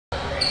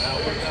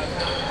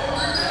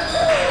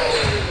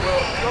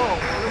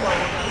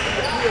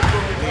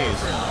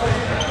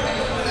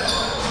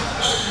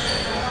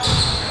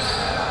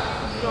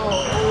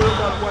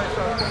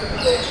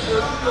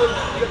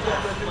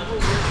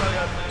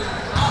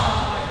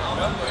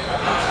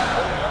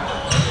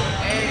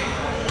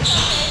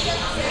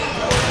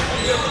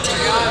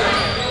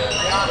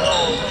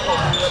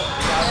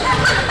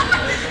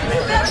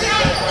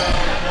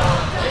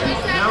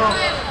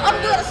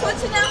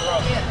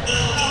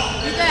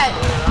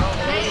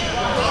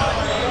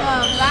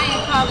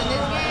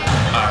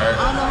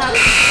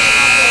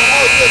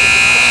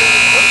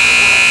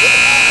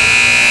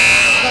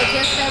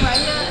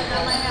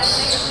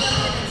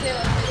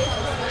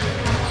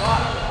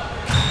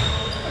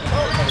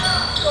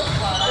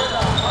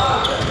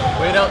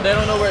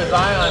don't know where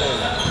Zion is.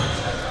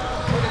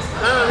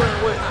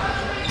 Wait.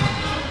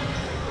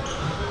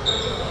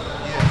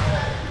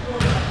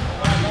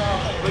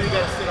 Where you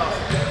got to sit off?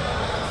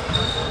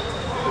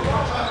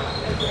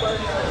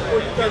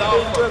 Get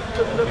off.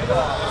 Good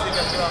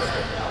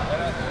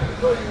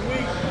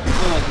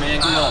luck, man.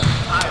 Good luck.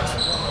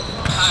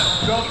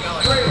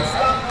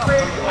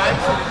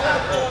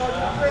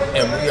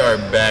 And we are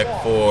back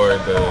for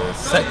the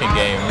second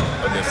game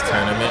of this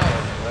tournament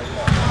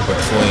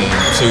between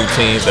two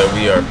teams that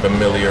we are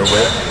familiar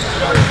with.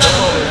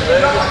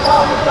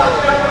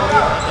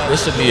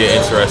 This should be an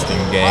interesting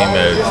game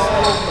as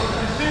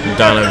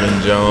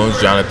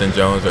Jonathan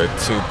Jones are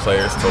two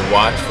players to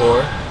watch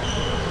for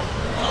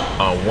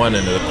on one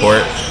end of the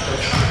court,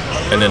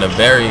 and then a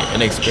very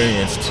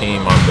inexperienced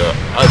team on the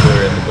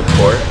other end of the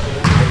court.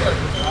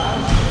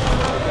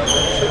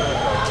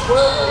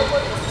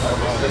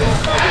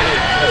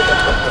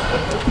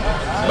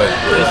 But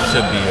this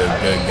should be a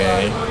good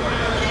game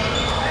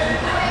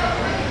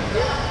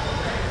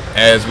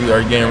as we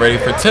are getting ready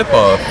for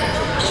tip-off.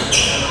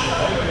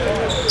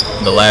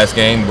 The last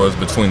game was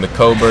between the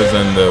Cobras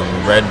and the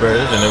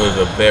Redbirds, and it was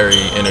a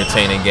very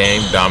entertaining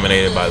game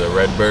dominated by the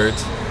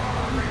Redbirds.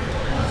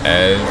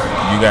 As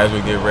you guys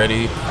would get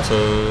ready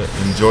to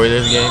enjoy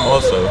this game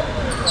also.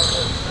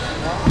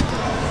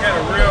 Got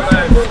a real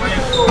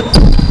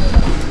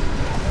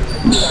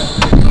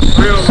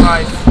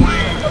nice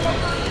swing.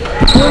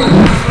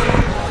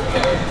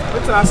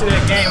 Wait till I see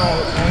that game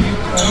on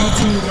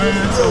YouTube,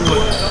 man. So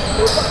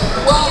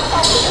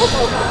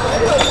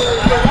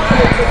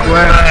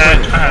what? I had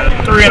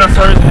 3 in the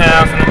first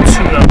half and 2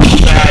 in the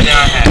bad.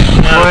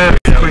 Now I had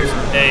none.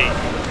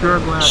 Pure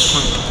glass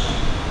clean.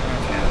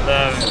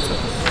 11 to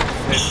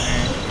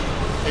 15.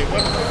 Hey,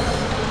 what?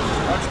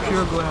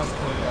 Pure glass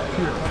clean.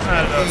 Pure. I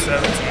had about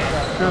 17.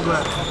 Pure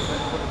glass clean.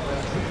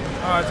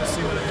 Oh, I just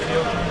see what the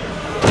video came.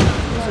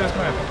 Who's this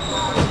man?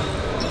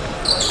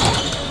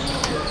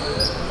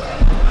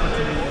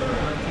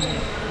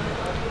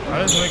 I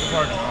just make a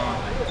party.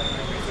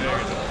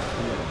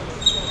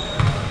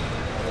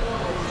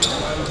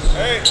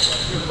 Hey,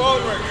 your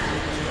phone ring.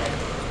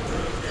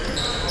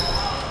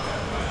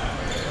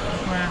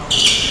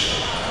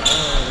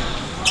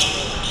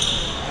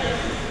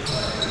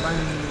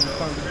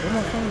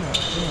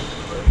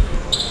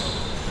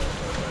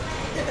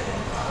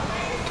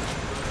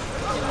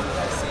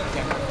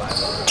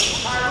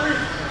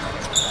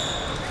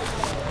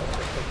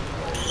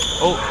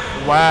 Oh,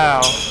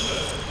 wow.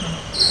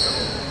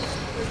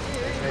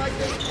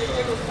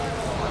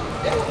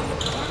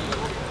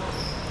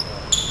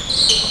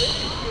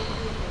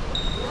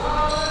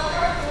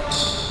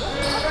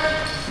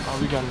 Oh,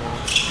 we got no.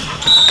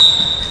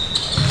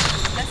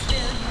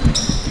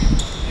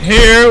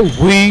 Here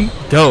we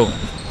go.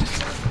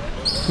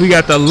 We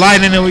got the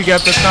lightning and we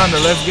got the thunder.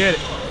 Let's get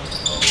it.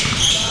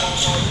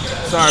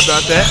 Sorry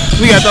about that.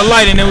 We got the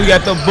lightning and we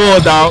got the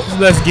Bulldogs.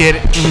 Let's get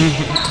it.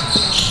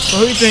 So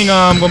who do you think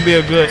gonna be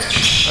a good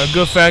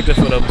factor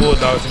for the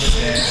Bulldogs in this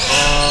game?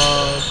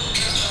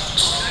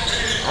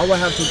 I would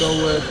have to go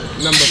with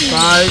number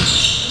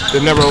 5,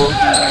 the never bold.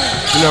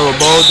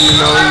 You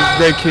know, he's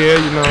a great kid.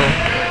 You know,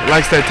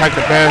 likes to attack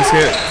the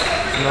basket.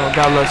 You know,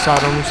 got a little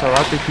shot on him, so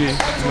I think he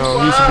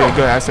should be a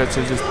good asset to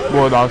this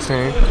Bulldogs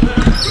team.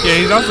 Yeah,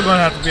 he's also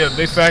gonna have to be a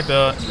big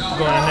factor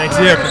going into next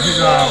year because he's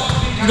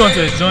going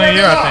to his junior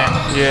year, I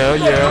think.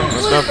 Yeah,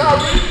 most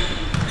definitely.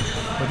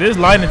 But this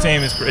Lightning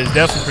team is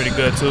definitely pretty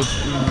good too.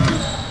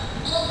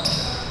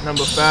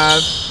 Number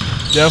 5,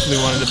 definitely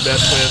one of the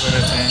best players on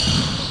their team.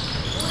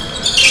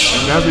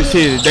 And as we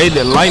see today,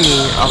 the Lightning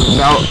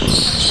without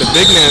the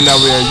big man that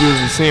we are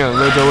usually seeing,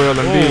 Lil Joel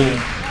and B.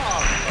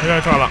 They're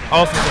gonna call an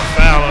offensive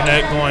foul on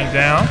that going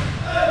down.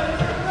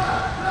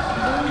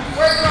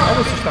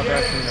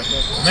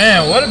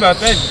 Man, what about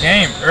that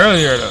game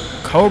earlier? The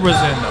Cobras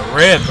and the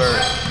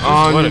Redbirds.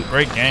 What a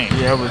great game.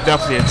 Yeah, it was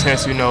definitely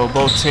intense. You know,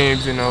 both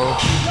teams, you know,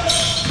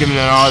 giving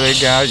it all they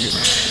got.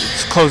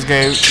 It's a close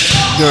game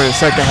during the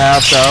second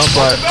half, though,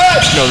 but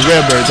you know, the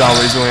Redbirds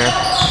always win.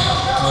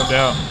 No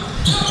doubt.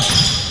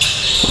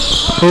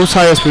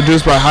 HoopsHIGH is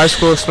produced by high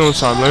school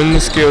students on learning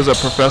the skills of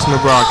professional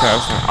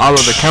broadcasting. All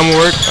of the camera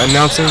work,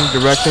 announcing,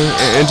 directing,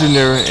 and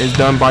engineering is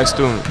done by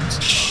students.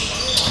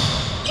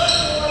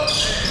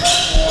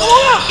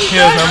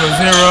 Here's number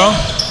 0.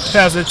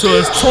 Pass it to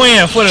his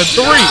twin for the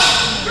 3.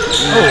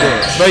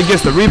 But he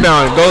gets the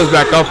rebound and goes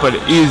back up for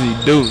the easy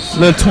deuce.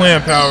 Little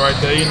twin power right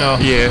there, you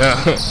know. Yeah.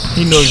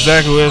 He knew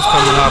exactly where it's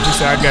coming off. He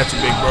said, I got you,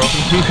 big bro.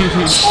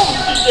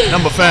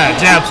 Number 5,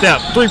 jab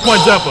step,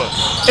 3-point jumper.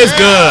 It's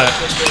good.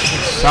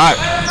 Shot.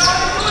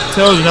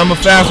 Told you, number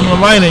 5 from the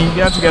Lightning.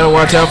 You gotta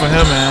watch out for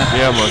him, man.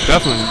 Yeah, most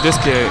definitely. This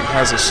kid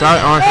has a shot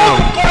on him.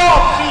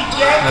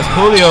 That's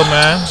Julio,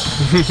 man.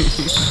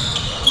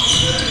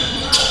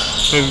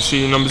 Here we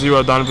see number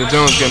 0, Donovan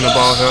Jones getting the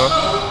ball here.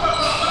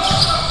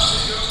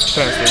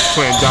 Pass to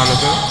twin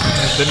Jonathan.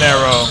 It's De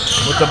Niro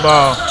with the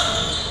ball.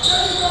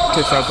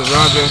 Kicks out to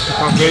Jonathan.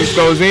 Pump base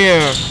goes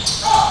in.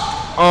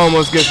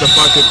 Almost gets the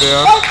bucket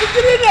there.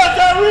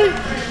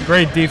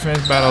 Great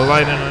defense by the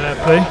Lightning on that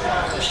play.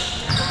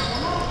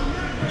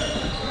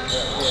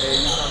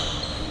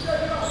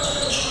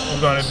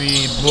 going to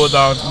be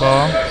Bulldogs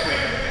ball.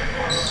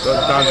 Goes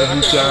down to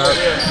hoop shot.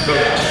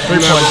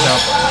 3-point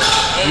jump.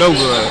 No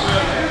good.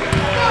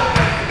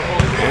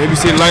 And you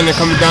see Lightning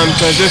coming down in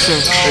transition.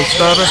 They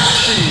stutter.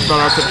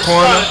 Thrown out to the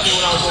corner.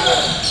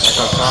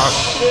 Back up top.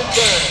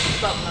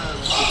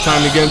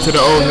 Trying to get into the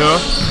old hill.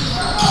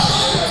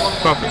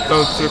 Pump it,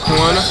 throw it to the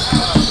corner.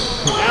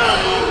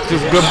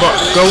 Just good ball.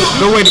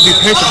 Good way to be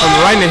patient from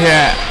the Lightning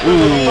here.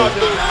 Ooh.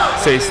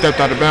 Say he stepped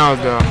out of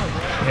bounds though.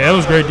 Yeah, it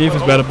was great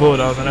defense by the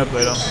Bulldogs on that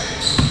play though.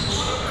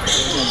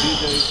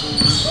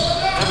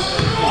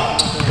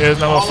 Here's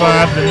number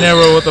 5, De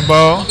Niro with the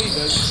ball.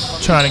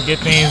 Trying to get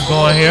things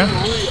going here.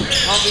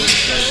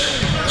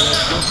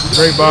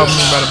 Great ball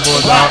movement by the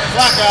Bulldogs.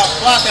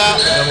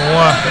 Number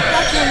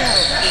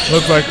 1.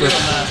 Looks like the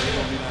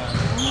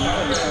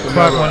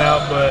clock went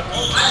out, but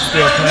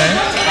still playing.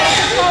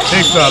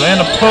 Big fella in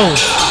the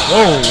post.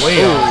 Whoa,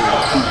 way out.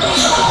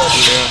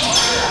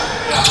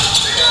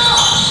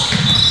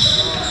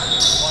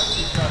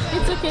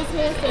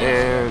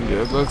 And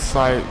it looks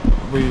like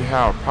we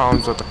have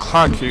problems with the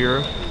clock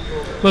here.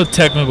 Little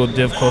technical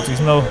difficulties,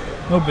 no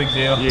big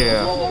deal.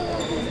 Yeah.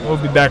 We'll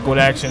be back with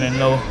action in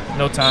no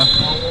time.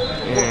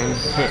 And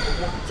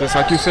just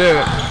like you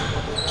said.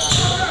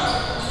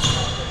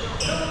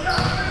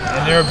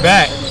 And they're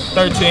back.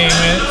 13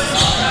 minutes.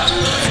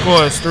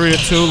 Score is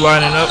 3-2,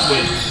 lining up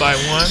by 1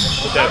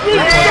 with that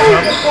 3-point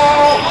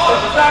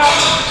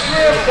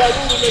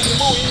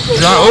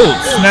jump. Oh,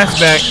 snatch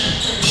back.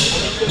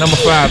 Number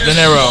 5, De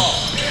Niro.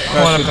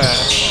 Corner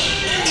pass.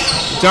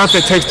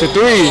 Jonathan takes the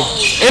 3,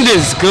 and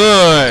it's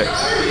good.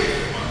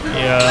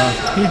 Yeah,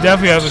 he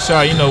definitely has a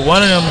shot. You know,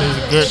 one of them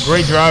is a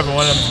great driver,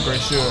 one of them is a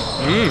great shooter.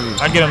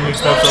 I get them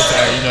mixed up so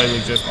tired. You know,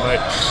 they just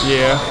like.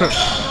 Yeah.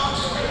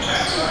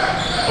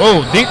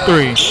 Oh, deep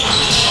 3.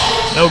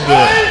 No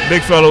good.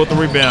 Big fella with the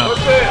rebound.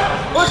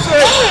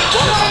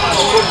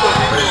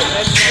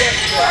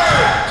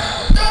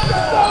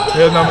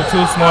 Here's number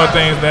 2, small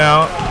things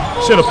down.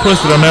 Should have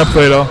pushed it on that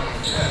play though.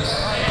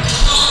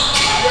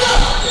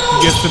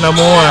 Gets to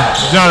number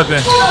 1,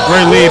 Jonathan.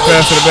 Great lead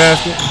pass to the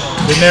basket.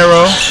 De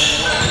Niro.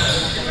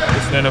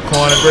 It's in the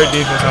corner. Great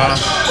defense on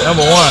him.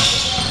 Number 1.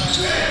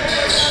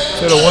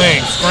 To the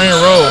wing. Screen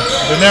roll.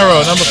 De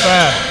Niro, number 5.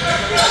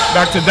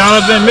 Back to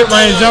Donovan.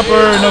 Mid-range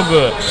jumper. No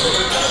good.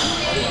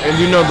 And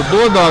you know the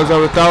Bulldogs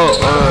are without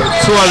 2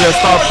 of their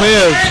star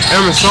players,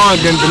 Emerson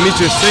and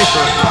Demetrius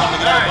Schaefer.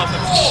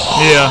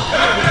 Yeah.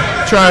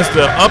 Tries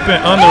to up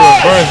and under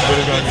reverse, but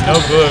it's going to be no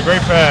good.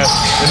 Great pass.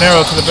 De Niro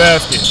to the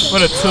basket. For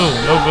the 2.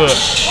 No good.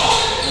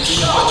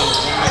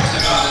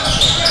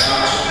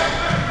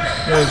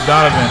 Here's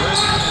Donovan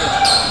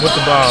with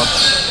the ball.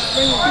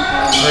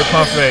 Great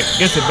pump fake.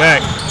 Gets it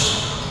back.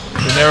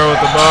 De Niro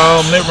with the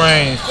ball.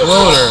 Mid-range.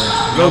 Floater.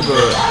 No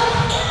good.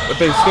 But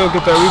they still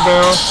get that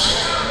rebound.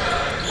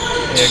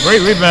 Yeah,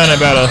 great rebounding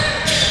by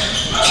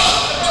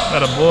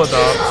the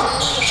Bulldogs.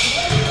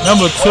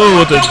 Number 2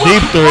 with the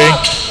deep 3.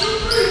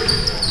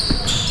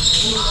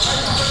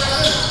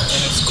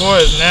 Score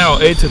is now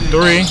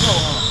 8-3.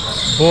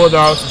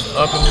 Bulldogs is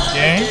up in this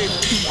game.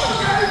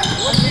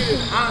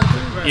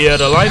 Yeah,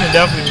 the Lightning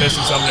definitely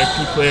missing some of their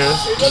key players.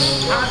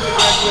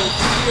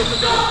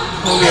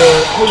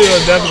 Julio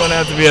is definitely going to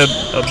have to be a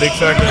big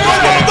factor in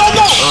this game.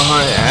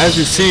 As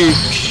you see,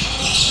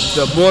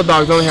 the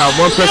Bulldogs only have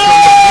 1 person on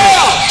the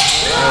bench.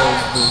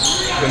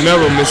 The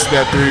Mero missed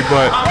that 3,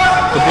 but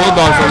the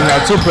Bulldogs only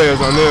have 2 players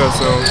on there,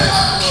 so.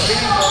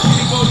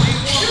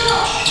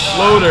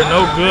 Floater,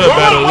 no good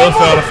by the little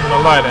fella from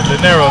the Lightning. De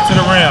Niro to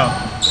the rim.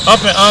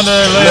 Up and under,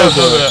 layup.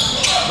 No good.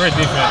 Great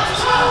defense.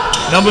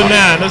 Number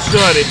 9, let's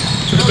Shorty.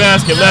 To the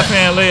basket, left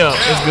hand layup.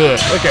 It's good.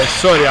 Look at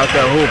Shorty out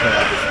there hooping.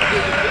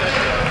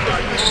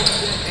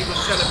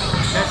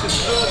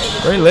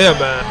 Great layup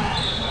by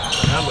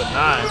number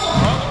 9.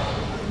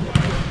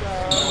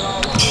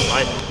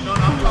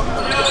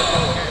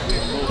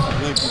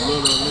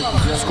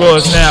 Score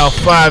is now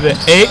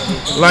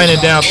 5-8. Lightning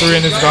down 3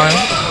 in this game.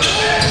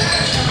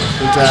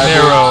 De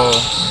Niro.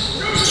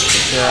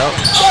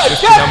 It's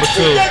to number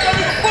 2.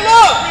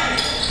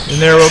 De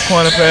Niro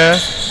corner pass.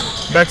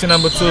 Back to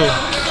number 2.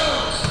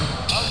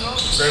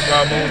 Great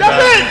ball move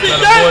by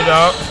the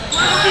Bulldogs.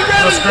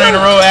 No screen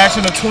and roll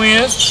action. The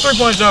Twins.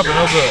 3-point jumper.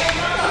 No good.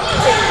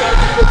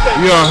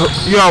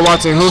 You are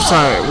watching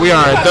HoopsHIGH. We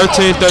are at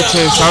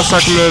 13-13 South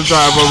Sacramento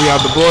Drive, where we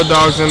have the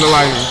Bulldogs and the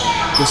Lightning.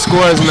 The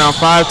score is now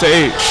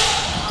 5-8.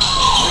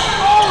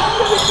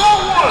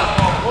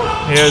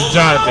 Here's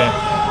Jonathan.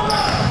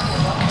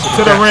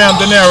 To the rim,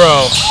 De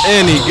Niro.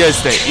 And he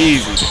gets the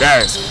easy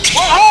basket.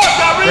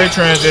 Great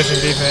transition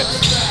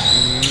defense.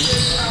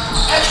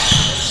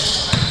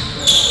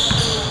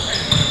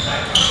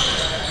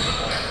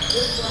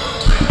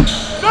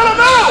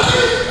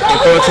 They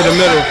throw it to the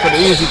middle for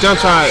the easy jump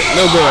shot.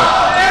 No good.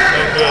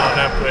 No good on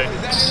that play.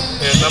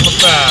 Here's number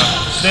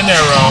 5, De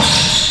Niro.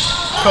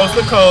 Coast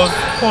to coast,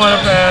 corner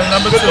pass,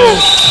 number 2.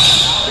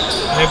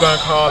 And they're going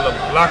to call a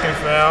blocking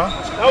foul.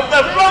 That was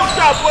that wrong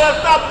shot, boy.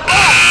 Stop.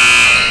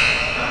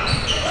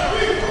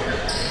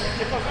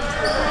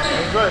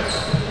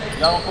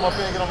 Y'all want to come up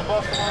here and get on the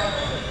bus tomorrow?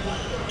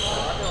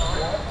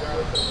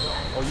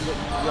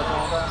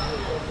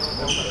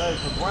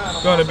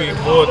 Gonna be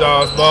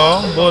Bulldogs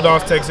ball.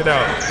 Bulldogs takes it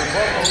out.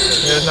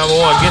 Here's number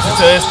 1. Gets it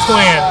to his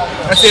twin.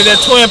 I said that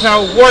twin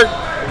power worked.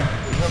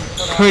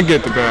 Couldn't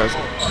get the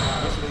basket.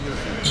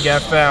 He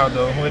got fouled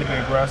though. Way to be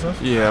aggressive.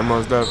 Yeah,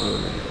 most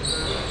definitely.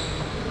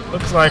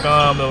 Looks like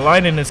the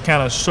Lightning is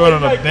kind of short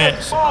on the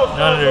bench.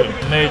 None of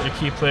their major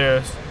key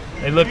players.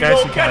 They look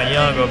actually kind of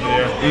young over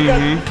there.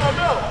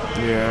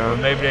 Yeah.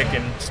 But maybe they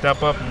can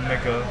step up and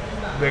make a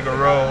bigger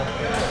role.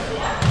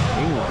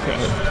 Ooh.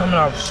 Coming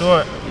off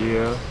short.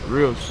 Yeah,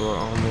 real short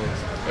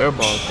almost.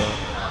 Airball though.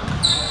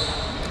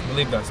 I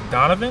believe that's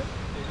Donovan.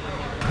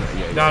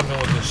 Yeah. Donovan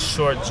with a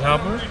short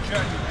jumper.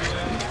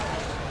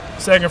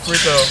 Second free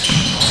throw.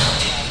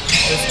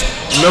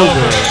 No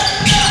good.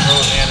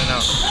 Goes in and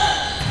out.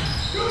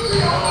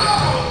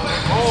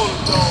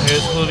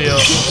 Here's Julio.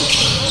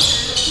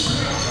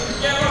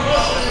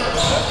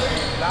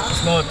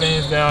 Slowing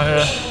things down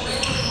here.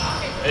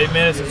 8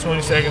 minutes and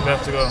 20 seconds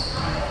left to go.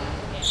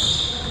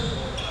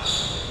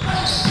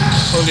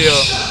 Julio,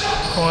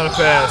 corner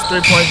pass,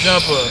 3-point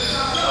jumper.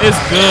 It's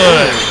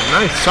good.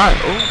 Nice shot.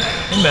 Ooh.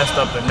 He messed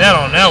up the net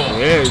on that one.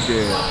 Yeah, he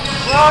did.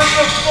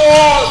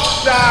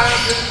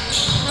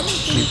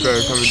 Keep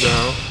that coming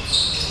down.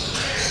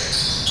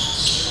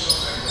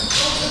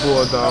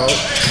 Bulldog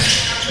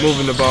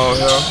moving the ball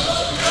here.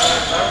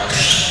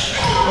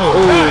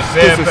 Ooh,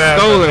 this is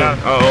stolen.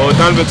 Uh-oh,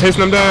 Donovan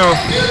chasing him down.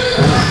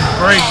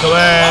 Great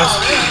glass.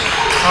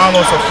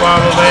 Almost a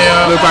follow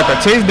layup. Looks like a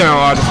chase down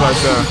artist right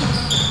there.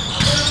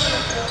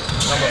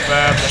 Number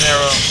 5, De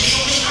Niro.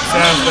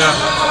 Sasta.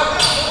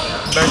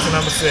 Back to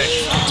number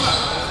 6.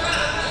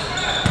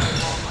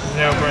 De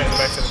Niro brings it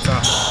back to the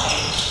top.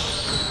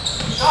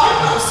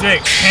 Number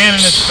 6, hand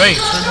in his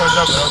face. 3-point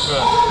jumper, no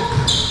good.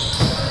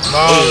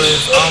 Ball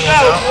is almost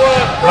out.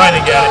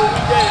 Lightning got it.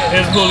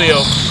 Here's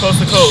Julio, coast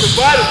to coast.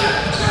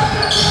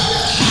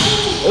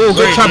 Oh,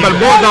 good shot by the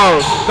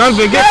Bulldogs.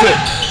 Donovan gets it.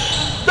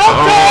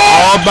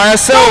 All by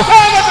himself.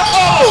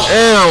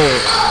 Damn.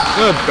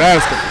 Good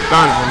basket for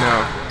Donovan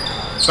now.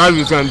 Thought he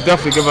was going to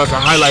definitely give us a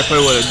highlight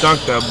play with a dunk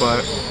there,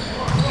 but.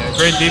 Yeah,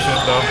 great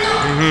defense though.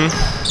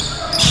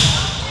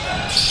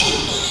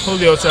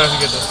 Julio tries to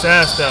get the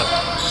side step.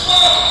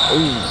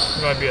 Ooh. It's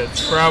going to be a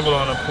travel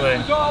on the play.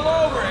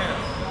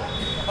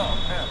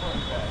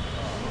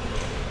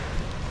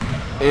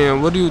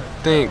 And what do you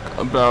think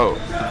about,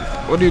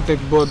 what do you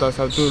think Bulldogs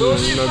have to do to,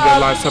 get a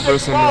lot of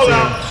separation in this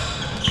game?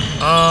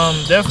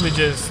 Definitely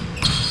just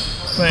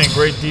playing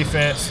great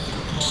defense,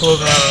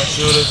 closing out on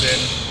shooters, and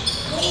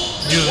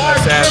using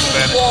their size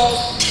advantage.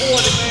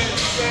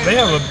 They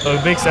have a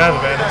big size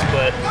advantage,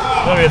 but it's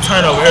going to be a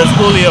turnover. Here's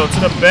Julio to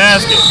the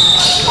basket.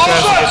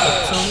 Tries to get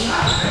the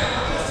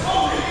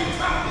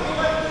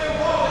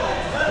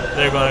 2.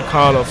 They're going to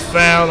call a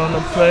foul on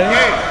the play.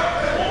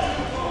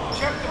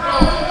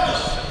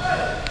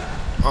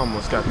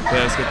 Almost got the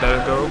basket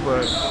that'll go,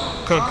 but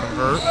couldn't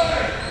convert.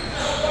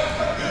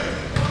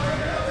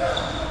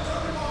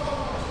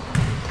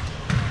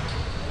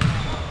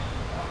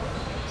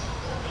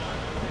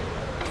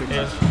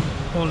 Here's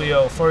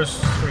Julio,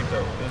 first free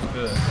throw. It's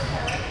good.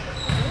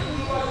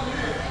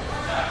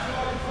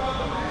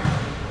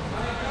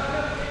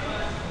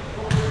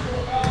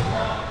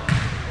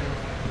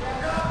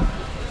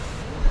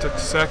 Took a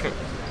second.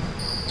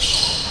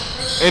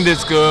 And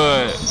it's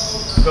good.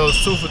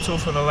 Goes 2 for 2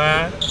 from the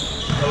line.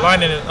 The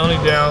Lightning is only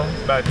down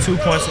by 2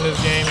 points in this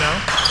game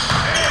now.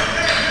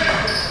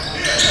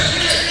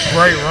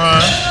 Great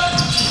run.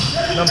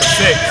 Number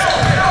 6.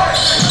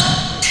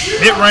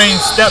 Mid-range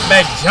step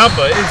back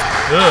jumper is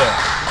good.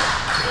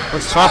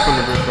 What's stopping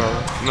the big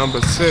fella?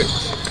 Number 6.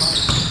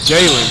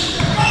 Jalen.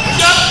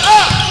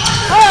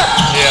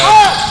 Yeah.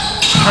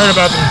 Heard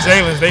about them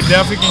Jalen's. They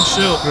definitely can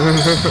shoot.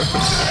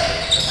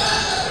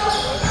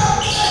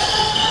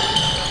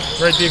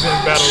 Great defense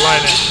by the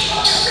Lightning.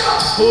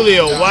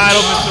 Julio wide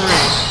open 3.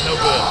 No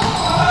good.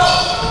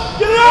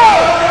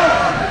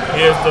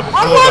 Here's the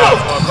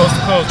Bulldogs on coast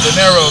to coast. De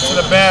Niro to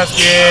the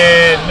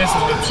basket.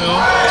 Misses the 2.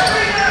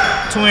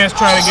 Twins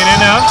trying to get in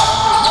now.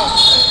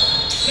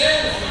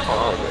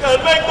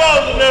 Make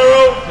those, De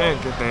Niro. Can't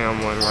get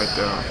damn one right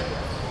there.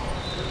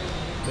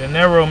 De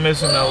Niro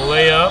missing a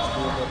layup.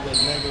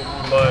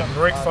 But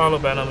great follow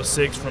by number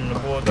 6 from the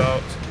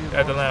Bulldogs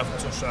at the line for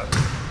 2 shots.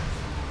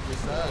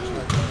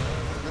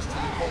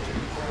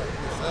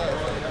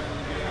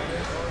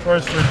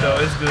 First free throw,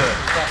 it's good.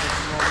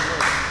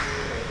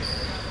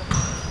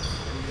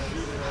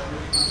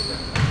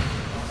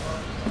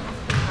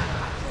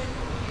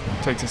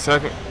 Takes a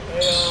second.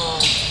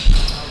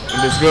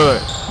 And it's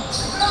good.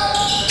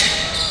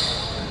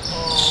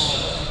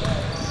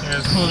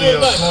 Here's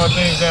Julio slowing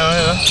things down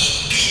here.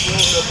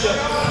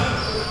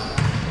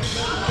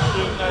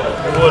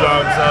 The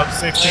Bulldogs up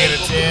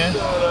 16-10.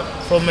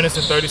 4 minutes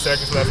and 30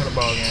 seconds left in the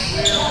ball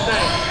game.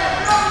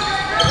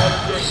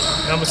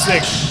 Number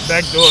 6,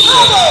 backdoor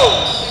cut.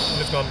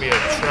 It's going to be a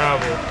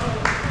travel.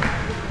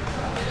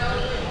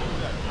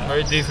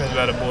 Great defense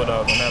by the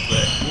Bulldogs on that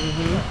play.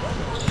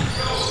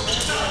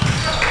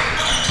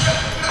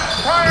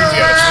 You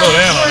gotta slow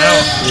down on that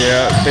one.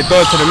 Yeah, they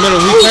throw it to the middle.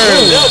 He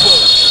turned.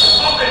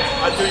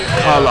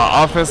 Call an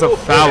offensive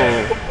foul.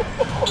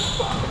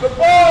 The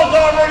ball's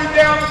already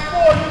down to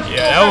 4.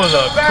 Yeah, that was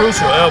a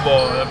crucial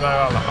elbow. That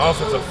got an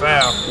offensive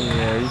foul.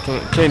 Yeah, you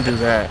can't do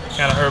that.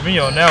 Kind of hurt me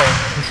on that one.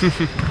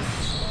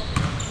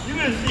 You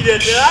didn't see that,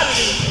 man. I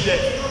didn't even see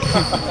that.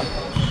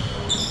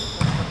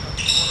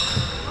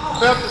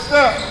 Step to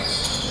step.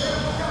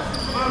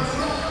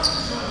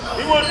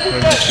 He wants to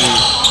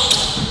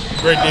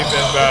Great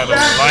defense by the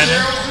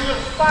Lightning.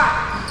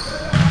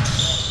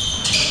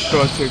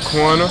 Throw it to the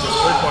corner.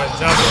 3-point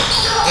jumper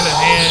in his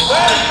hand.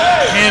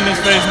 Hand in his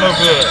face, no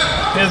good.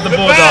 Here's the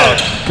Bulldogs.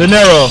 De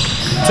Niro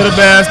to the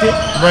basket.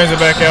 Brings it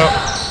back out.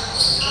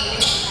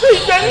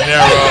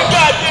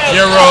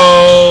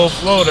 Niro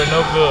floater,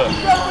 no good.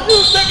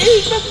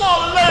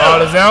 Ball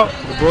is out.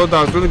 The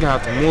Bulldogs really gonna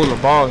have to move the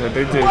ball here.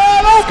 They just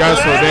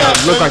got so damn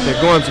look like they're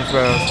going too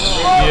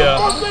fast. Yeah.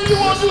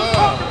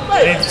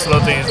 They need to slow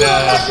things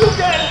down.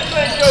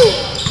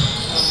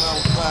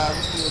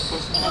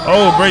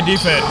 Oh, great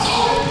defense.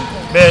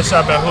 Bad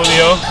shot by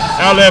Julio.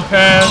 Outlet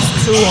pass,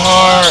 too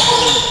hard.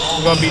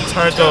 We're gonna be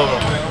turned over.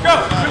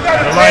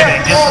 The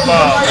Lightning gets the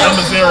ball.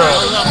 Number 0.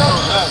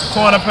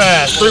 Corner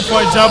pass.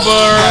 3-point jumper.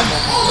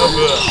 No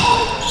good.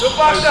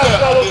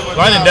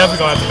 Lightning definitely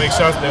gonna have to make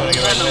shots there when they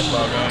get back to this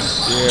ball game.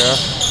 Yeah.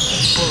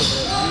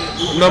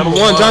 Number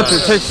 1 Johnson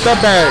takes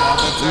step back.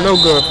 No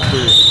good for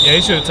 3. Yeah,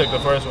 he should have took the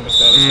first one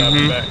instead of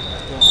stepping back.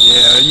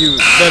 Yeah, you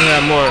better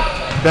have more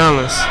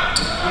balance.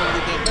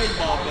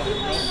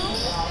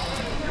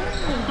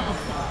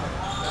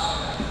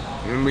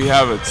 And we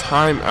have a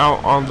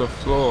timeout on the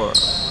floor.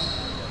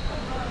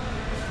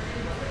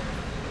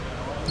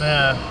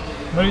 Man,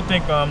 what do you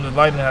think the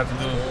Lightning have to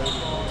do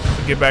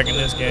to get back in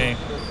this game?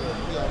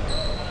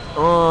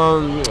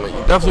 You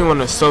definitely want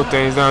to slow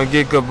things down,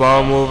 get good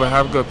ball movement,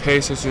 have good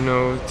patience, you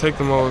know, take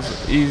the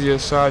most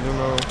easiest shot, you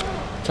know,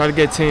 try to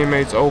get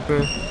teammates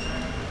open.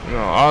 You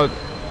know,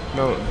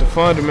 the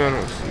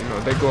fundamentals, you know,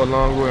 they go a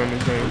long way in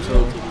this game.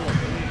 So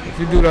if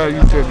you do that,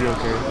 you should be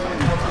okay.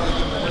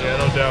 Yeah,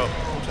 no doubt.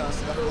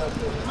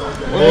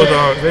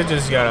 Bulldogs, they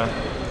just gotta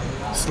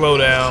slow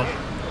down,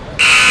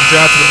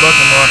 drive to the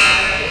bucket more.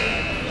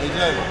 Hey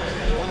Jay,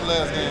 when's the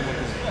last game?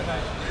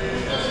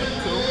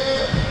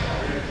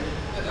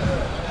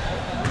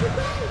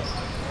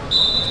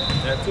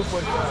 Yeah,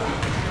 2.5.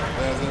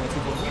 Last game was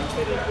 2.5.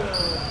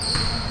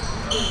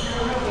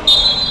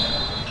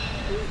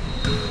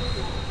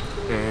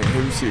 And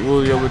here we see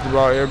Julio with the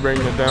ball here,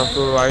 bringing it down for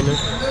the Lightning.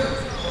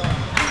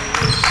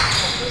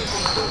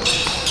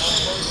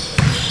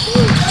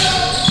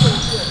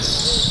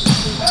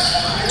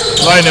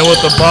 Lightning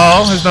with the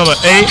ball. His number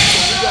 8.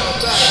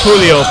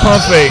 Julio,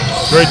 pump fake.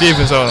 Great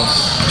defense on him.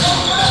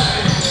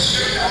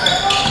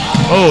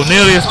 Oh,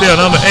 nearly a steal.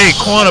 Number 8,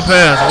 corner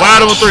pass.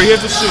 Wide open 3. Hit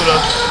the shooter.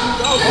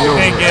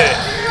 Can't get it.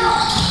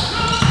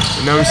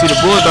 And now we see the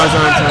Bulldogs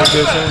on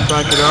transition.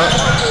 Back it up.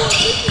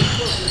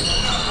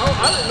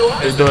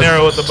 It's De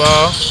Niro with the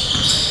ball.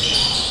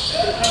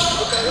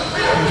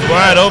 He's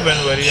wide open,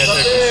 but he didn't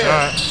take the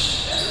shot.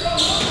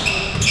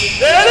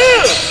 There it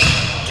is.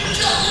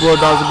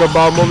 Bulldogs a good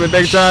ball movement.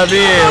 They drive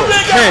in.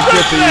 Can't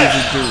get the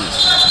easy dude.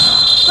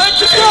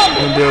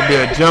 And there'll be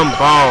a jump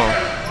ball.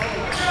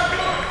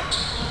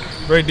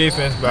 Great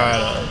defense by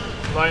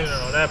Lightning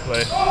on that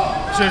play.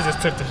 Should have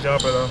just took the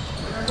jumper though.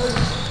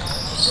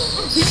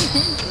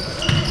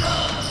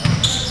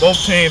 Both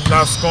teams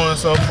not scoring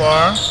so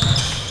far.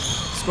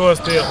 Score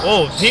still.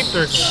 Oh, deep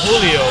 3 from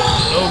Julio.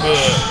 No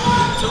good.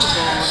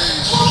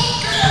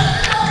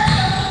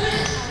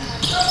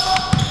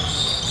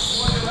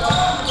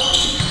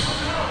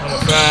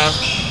 Number 5.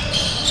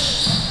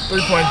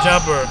 3-point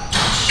jumper.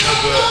 No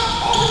good.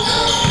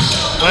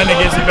 Lightning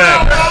gets it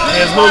back.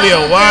 Here's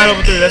Julio. Wide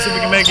open 3. Let's see if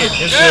we can make it.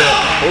 It's good.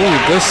 Oh,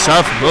 good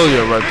shot from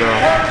Julio right there.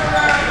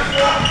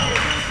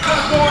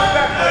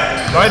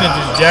 Lightning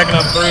just jacking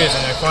up 3s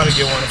and they finally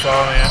get one to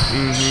fall in.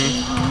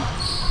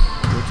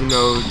 But you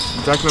know,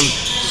 jacking them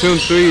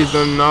shooting 3s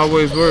doesn't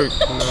always work.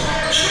 You know,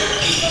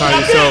 find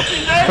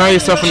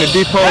yourself in the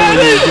deep hole when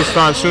you just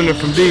start shooting it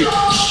from deep.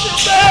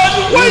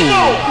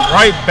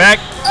 Right back.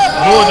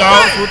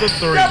 Bulldogs with a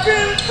 3.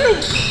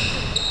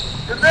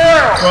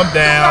 From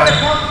down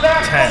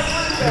 10.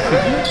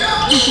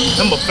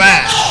 Number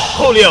 5.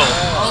 Julio.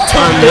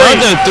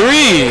 Another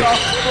 3.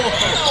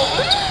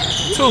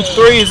 2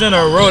 3s in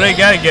a row. They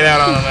got to get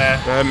out on him, man.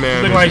 That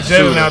man Look like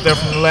Jalen out there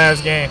from the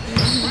last game.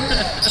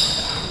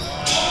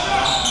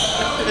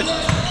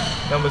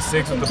 Number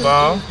 6 with the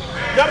ball.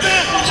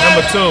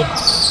 Number 2.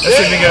 Let's see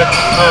if we get.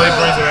 Oh, he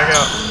brings it back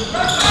out.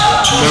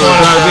 Never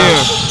drives in.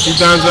 He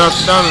turns off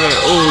the down there.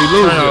 Oh, he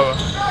loses it.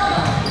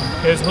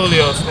 Here's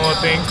Julio slowing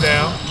things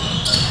down.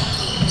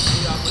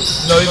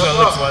 No, he's going to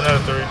look for another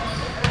 3.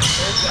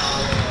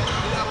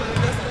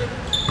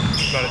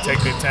 He's going to take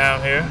their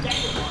time here.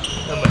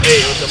 Number 8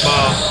 with the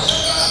ball.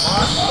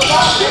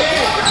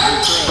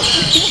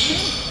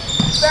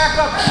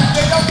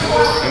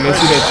 And then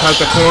see they cut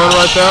the corner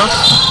right there.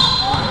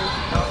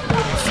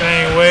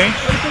 Same way.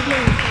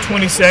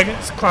 20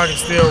 seconds. Clock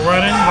is still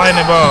running.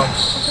 Lightning ball.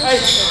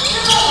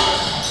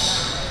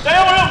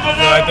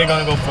 Feel like they're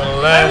gonna go for the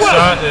last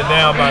shot. They're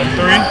down by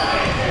 3.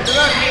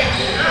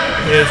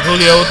 Here's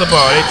Julio with the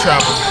ball. They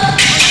trap him.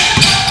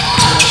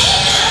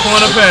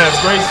 Corner pass.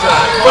 Great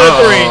shot. For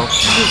the 3.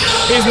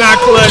 He's not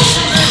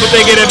clutch, but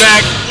they get it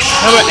back.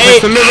 Number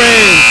 8. The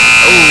mid-range.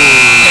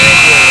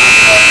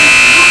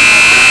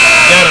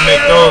 Gotta make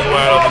those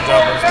wide open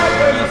jumpers.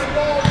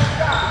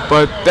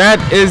 But that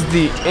is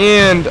the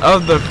end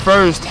of the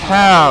first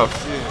half.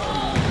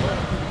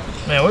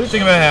 Man, what do you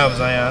think about half,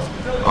 Zion?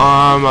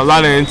 A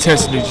lot of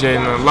intensity,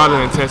 Jalen. A lot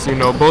of intensity. You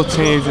know, both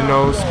teams, you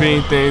know,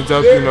 speeding things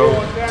up. You know,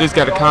 just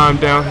got to calm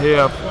down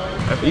here.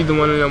 If either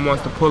one of them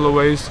wants to pull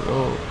away,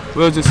 so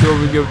we'll just see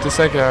what we get with the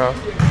second half.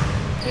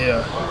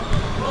 Yeah,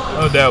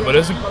 no doubt. But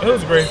it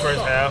was a great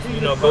first half. You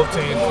know, both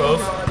teams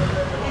close.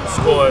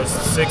 Scores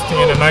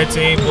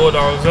 16-19.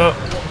 Bulldogs up.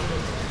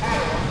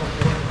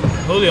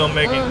 Julio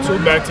making 2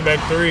 back-to-back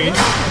threes.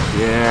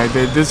 Yeah,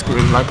 this,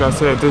 like I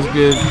said,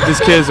 this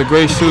kid's a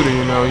great shooter.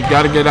 You know, you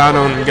got to get out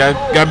on him.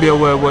 Got to be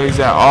aware of where he's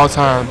at all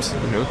times.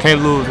 You know,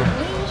 can't lose him.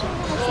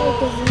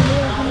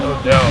 No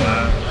doubt,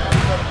 man.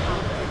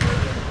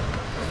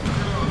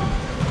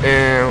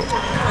 And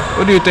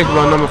what do you think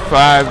about number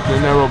 5, the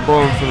narrow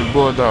bowling for the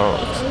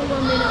Bulldogs?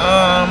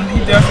 He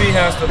definitely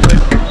has to play.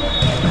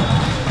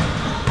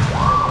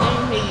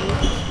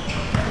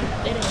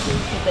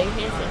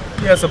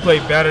 He has to play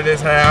better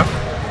this half.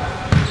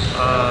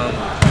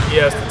 He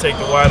has to take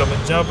the wide open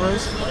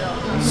jumpers,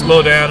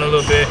 slow down a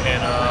little bit,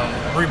 and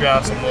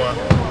rebound some more.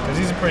 Because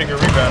he's a pretty good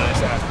rebounder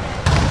this half.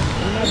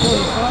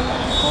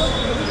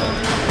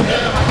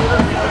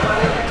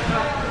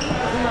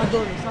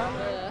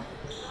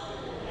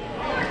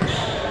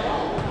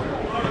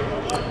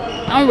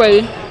 I'm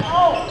ready.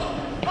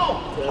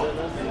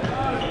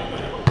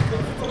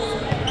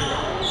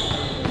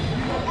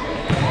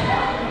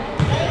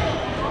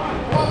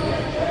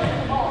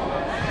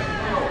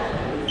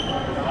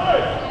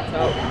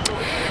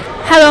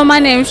 Hello, my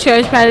name is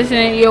Cherish Patterson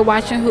and you're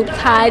watching Hoops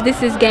High.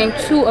 This is game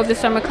 2 of the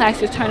Summer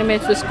Classics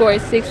tournament. The score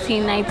is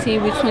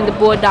 16-19 between the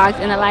Bulldogs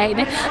and the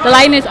Lightning. The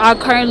Lightning are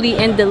currently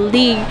in the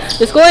lead.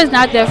 The score is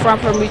not that far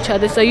from each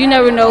other, so you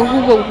never know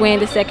who will win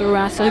the second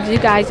round. So you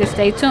guys just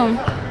stay tuned.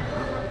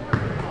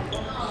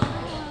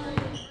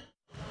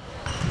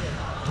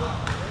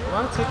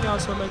 Why take y'all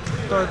so late to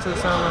throw it to the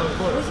sideline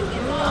court?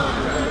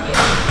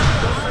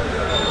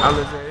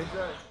 Alizé.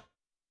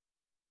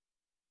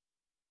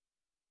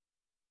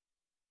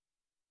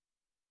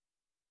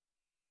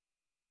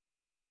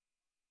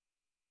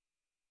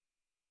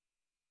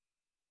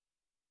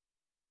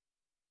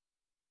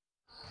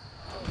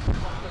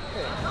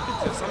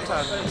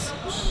 Sometimes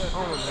it's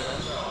on there.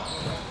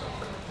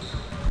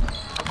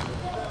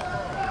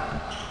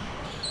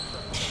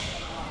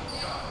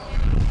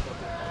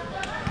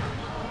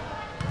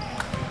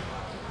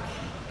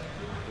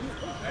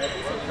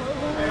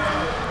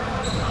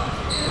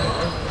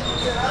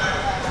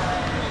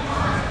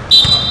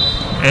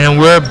 And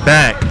we're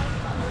back.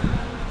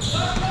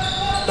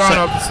 Starting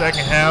off the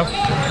second half.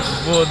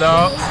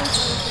 Bulldogs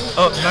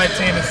up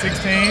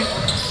 19-16.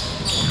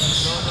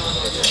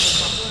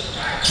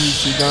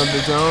 PC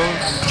Donovan Jones.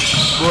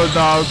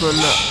 Bulldogs on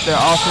their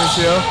offense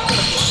here.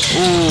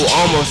 Ooh,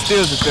 almost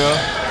steals it there.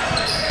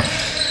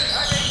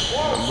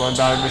 One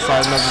Donovan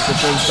side another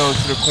defense throw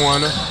to the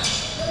corner.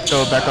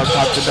 Throw it back up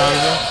top to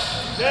Donovan.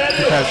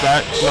 He pass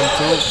back.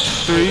 Number 2,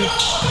 3.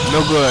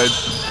 No good.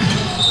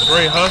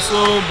 Great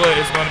hustle, but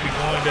it's going to be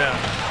going down.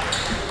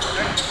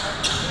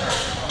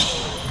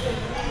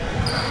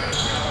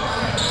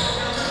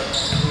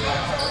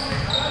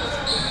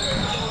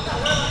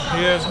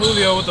 Here's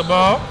Julio with the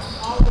ball.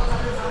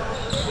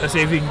 Let's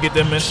see if he can get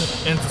them into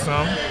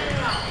something.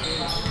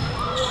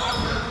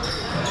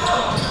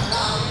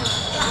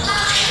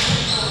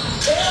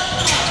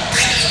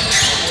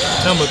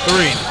 Number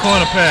 3,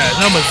 corner pass.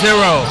 Number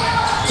 0,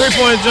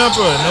 3-point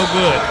jumper, no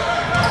good.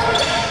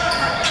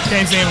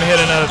 Can't seem to hit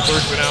another 3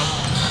 for them.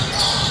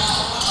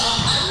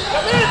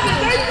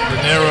 De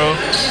Niro,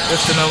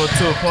 it's the number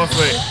 2, point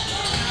fake.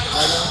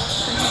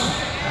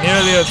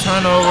 Nearly a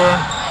turnover,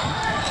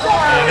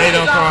 and they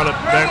don't call it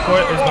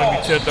backcourt. It's going to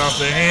be tipped off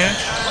their hand.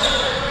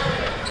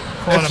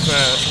 Corner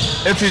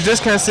pass. If you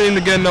just can't seem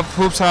to get enough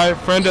Hoops High,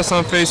 friend us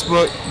on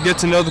Facebook, get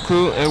to know the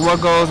crew, and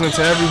what goes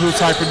into every Hoops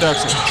High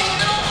production.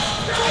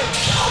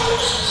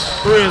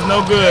 3 is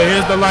no good.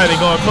 Here's the Lightning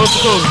going coast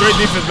to coast. Great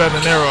defense by De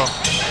Niro.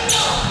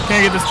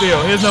 Can't get the steal.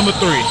 Here's number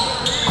 3.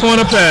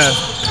 Corner pass.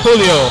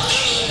 Julio.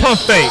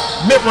 Pump fake.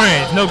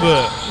 Mid-range. No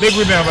good. Big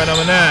rebound by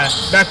number 9.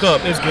 Back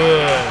up. It's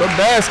good. Good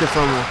basket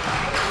from him.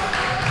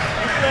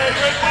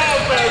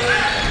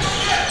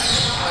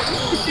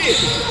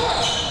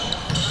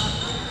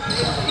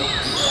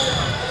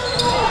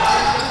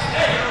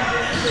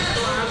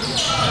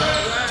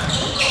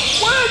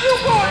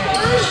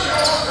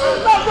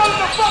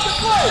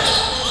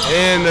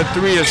 And the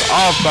 3 is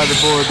off by the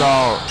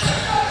Bulldogs.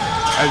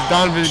 As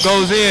Donovan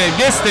goes in,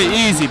 gets the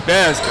easy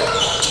basket.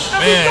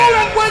 Man,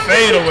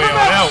 fade away on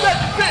that one.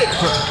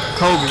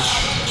 Kobe.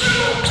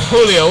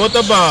 Julio with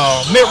the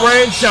ball.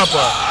 Mid-range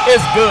jumper.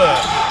 It's good.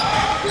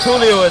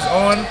 Julio is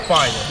on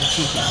fire.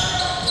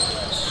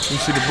 You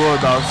see the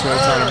Bulldogs here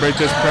trying to break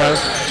this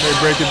press. They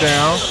break it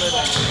down.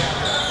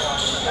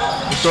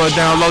 They throw it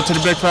down low to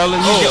the big fella.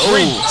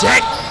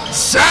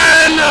 Rejection!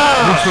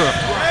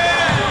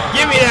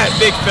 Give me that,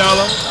 big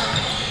fella.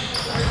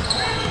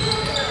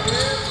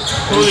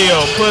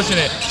 Julio pushing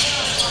it.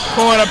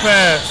 Corner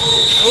pass.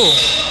 Ooh.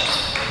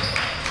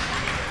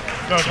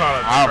 Gonna call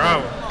it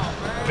travel.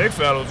 Big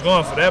fella was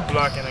going for that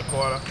block in the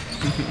corner.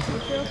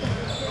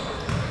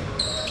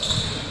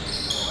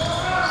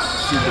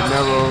 See De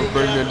Niro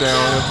bringing it down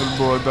here for the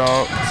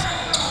Bulldogs.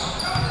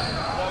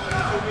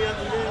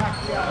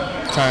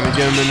 Trying to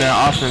get him in that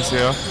offense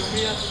here.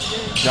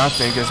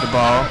 Jonathan gets the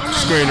ball.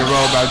 Screen and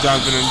roll by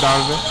Jonathan and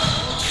Donovan.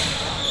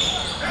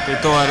 They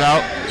throw it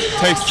out.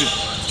 Takes it.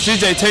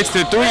 CJ takes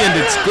the three and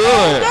it's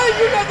good.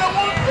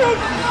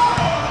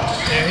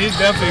 Yeah, he's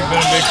definitely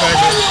been a big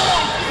factor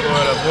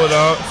for the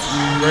Bulldogs.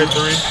 Great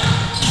three.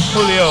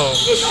 Julio.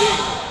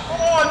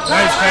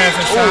 Nice pass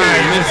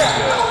inside.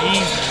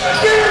 Easy.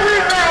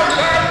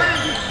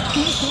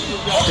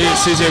 Here's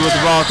CJ with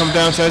the ball. Come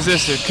down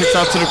transition. Kicks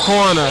out to the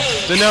corner.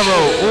 De Niro.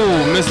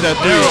 Ooh, missed that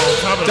three.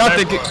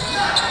 Jonathan.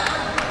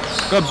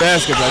 Good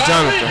basket by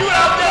Jonathan.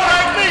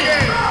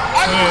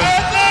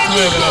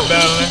 Twins up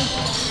battling.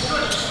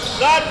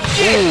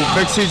 Ooh,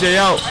 big CJ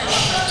out.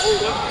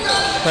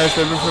 Pass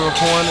it from the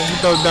corner. He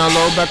throws it down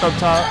low, back up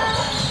top.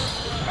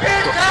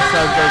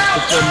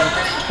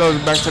 Throws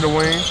it back to the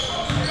wing.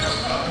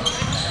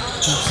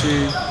 Let's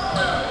see.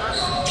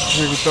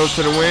 He throws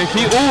to the wing.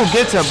 He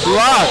gets a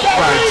block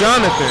by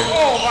Jonathan.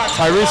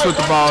 Tyrese with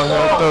the ball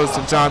here. Throws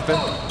to Jonathan.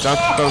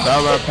 Jonathan throws the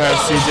outlet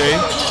past CJ.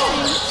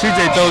 CJ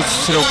throws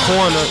to the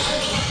corner.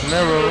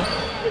 Narrow.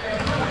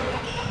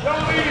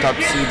 Top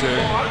to CJ.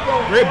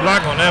 Great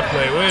block on that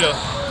play. Way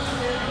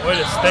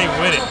to stay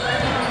with it.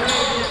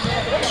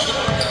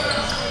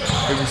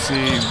 You can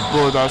see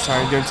Bulldogs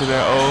trying to get into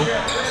that O.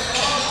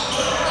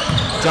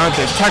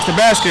 Jonathan attacks the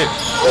basket.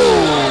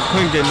 Ooh,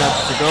 couldn't get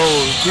nothing to go.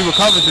 He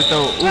recovers it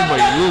though. Ooh, but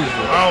he loses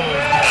it.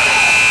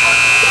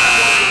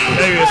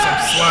 Maybe there's some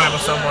slime or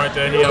something right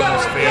there. He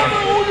almost failed.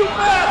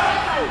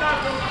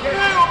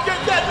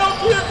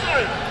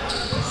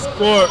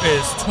 Score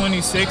is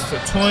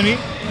 26-20.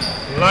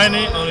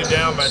 Lightning only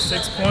down by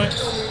 6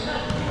 points.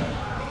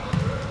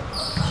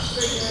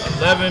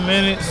 11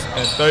 minutes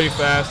and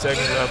 35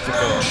 seconds left to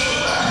go.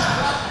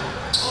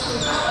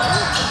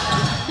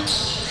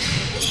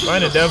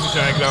 Lightning definitely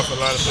trying to get off a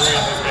lot of threes in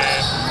this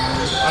game.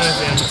 I didn't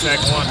see him attack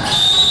one.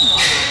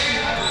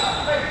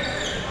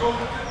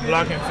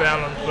 Blocking foul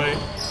on the play.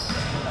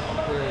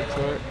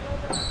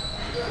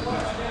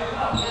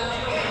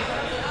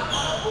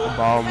 The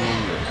ball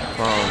movement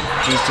from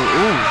these two.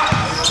 Ooh.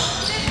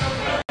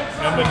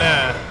 Number 9.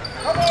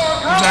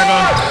 He's not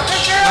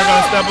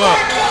gonna step up.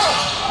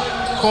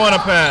 Corner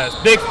pass.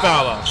 Big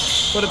fella.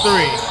 For the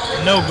three.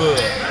 No good.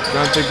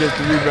 Jonathan gets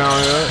the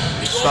rebound here.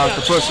 He starts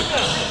to push it.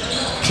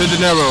 To De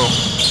Niro.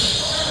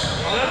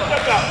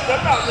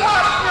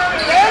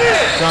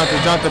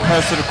 Jonathan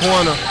pass to the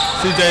corner.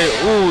 CJ,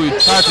 ooh, he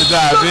tried to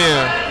dive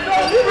in.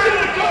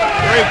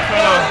 Great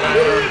cutoff.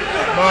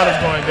 Ball is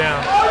going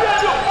down.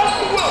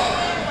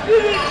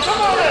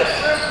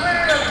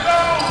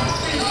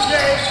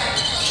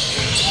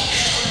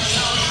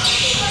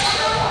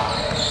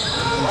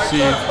 You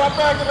see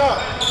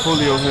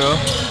Julio here.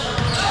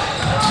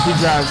 He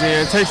drives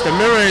in, takes the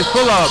mid-range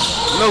pull-up.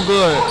 No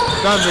good.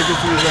 Jonathan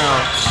gets the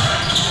rebound.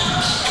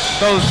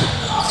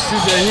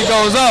 He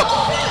goes up.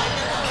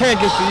 Can't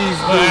get the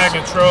easy Bad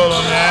control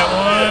on that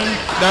one.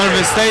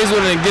 Donovan stays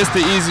with it and gets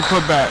the easy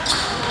putback.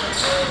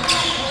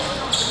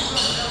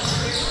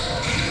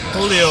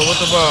 Julio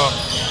with the ball.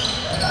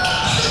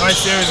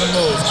 Nice series of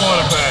moves.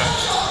 Corner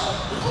pass.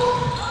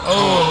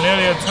 Oh,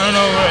 nearly a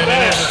turnover, and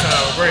it is a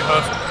turnover. Great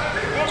hustle.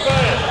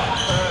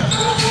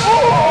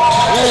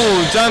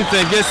 Ooh,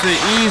 Jonathan gets the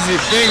easy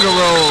finger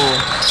roll.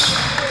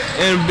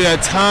 And it'll be a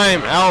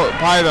timeout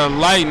by the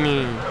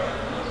Lightning.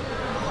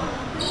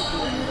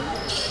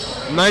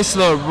 Nice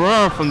little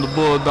run from the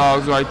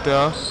Bulldogs right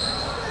there.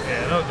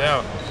 Yeah, no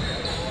doubt.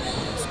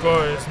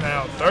 Score is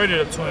now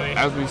 30-20.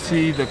 As we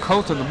see the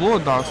coach of the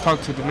Bulldogs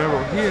talk to De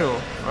Niro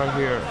Hill right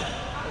here.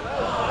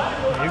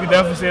 You can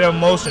definitely see that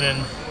emotion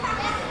in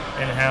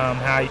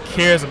how he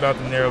cares about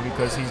De Niro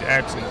because he's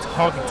actually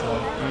talking to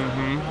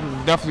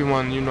him. Definitely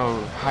want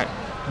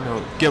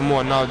get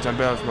more knowledge on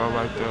basketball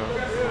right there.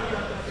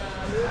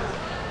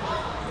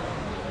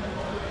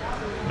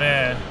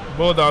 Man,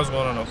 Bulldogs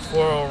going on a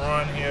 4-0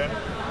 run here.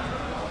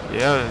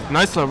 Yeah,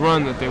 nice little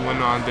run that they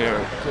went on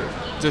there.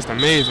 Just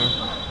amazing.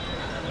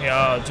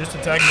 Yeah, just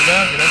attacking the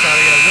basket. That's all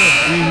they gotta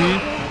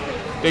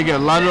do.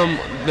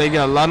 They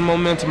get a lot of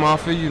momentum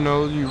off it. You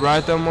know, you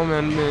ride that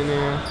momentum and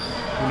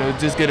then,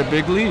 just get a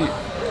big lead.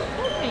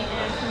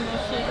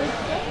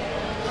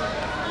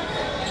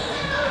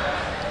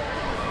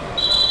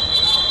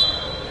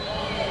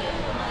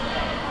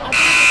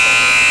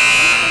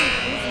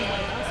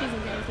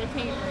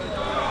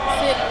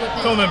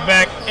 Coming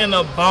back in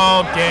the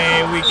ball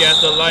game. We got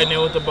the Lightning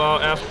with the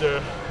ball after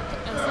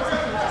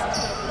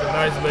the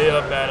nice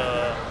layup at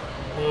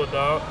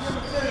Bulldogs.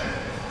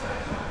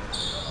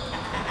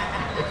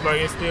 Looks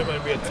like it's still going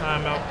to be a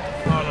timeout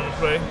on the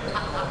play.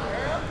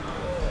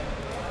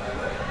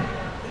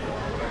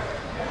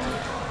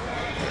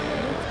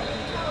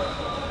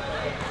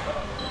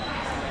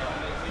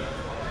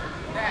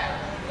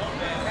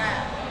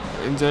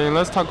 And Jane,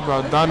 let's talk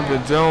about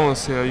Donovan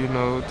Jones here. You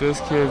know, this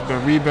kid's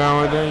been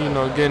rebounding, you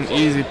know, getting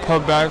easy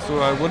putbacks. So,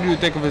 like, what do you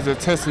think of his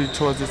intensity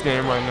towards this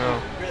game right now?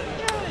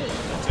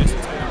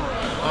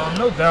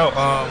 No doubt.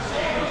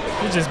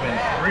 He's just been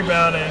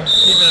rebounding,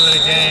 keeping him in the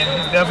game.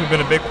 He's definitely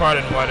been a big part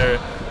in why they're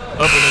up in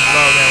this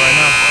ball game right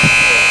now.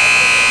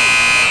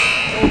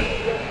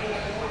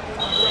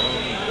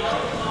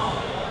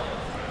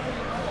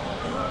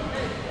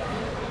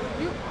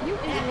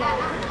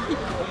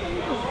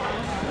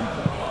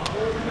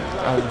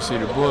 As you see,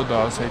 the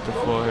Bulldogs take the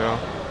floor here.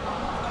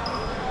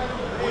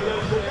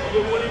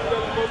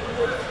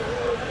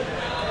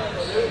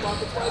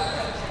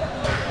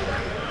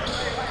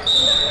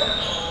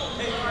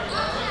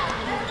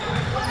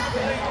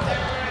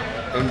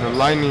 And the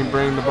Lightning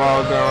bring the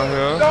ball down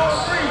here.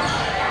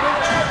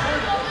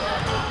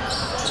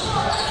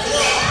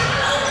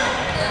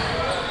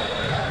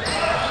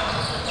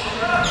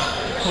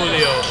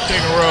 Julio, pick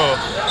and roll.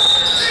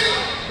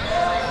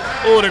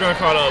 Oh, they're going to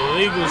call a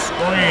legal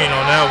screen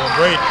on that one.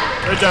 Great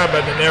job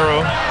at De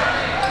Niro. De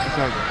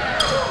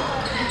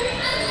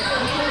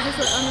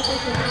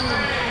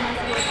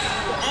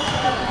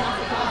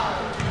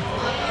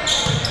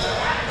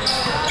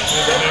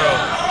Niro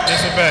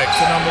gets it back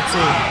to number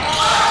 2.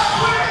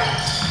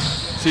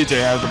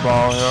 CJ has the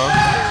ball here.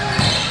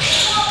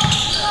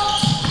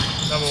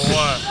 Number 1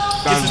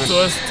 gets it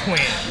to his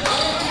twin.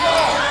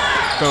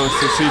 Throws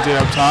to CJ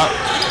up top.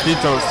 He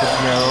throws to De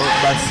Niro.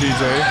 Back to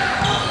CJ.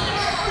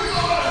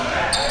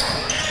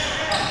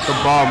 The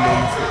ball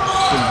moving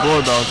for the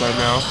Bulldogs right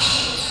now.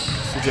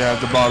 CJ has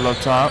the ball up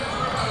top.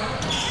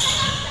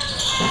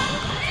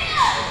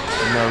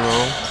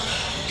 Nero.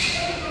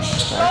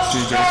 Back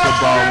CJ, the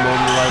ball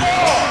moving right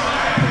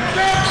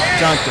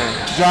now. Jonathan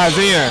drives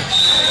in.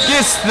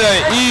 Gets the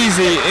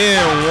easy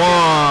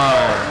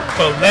N1.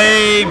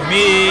 Filet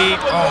me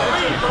on.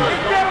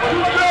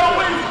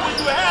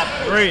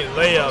 Great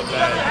layup,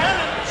 man.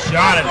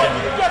 Jonathan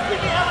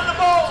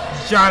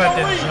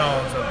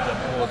Jones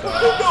of the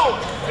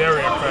Bulldogs.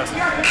 Very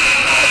impressive.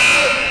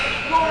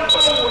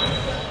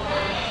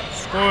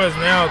 Score is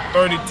now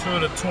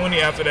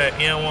 32-20 after that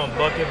N1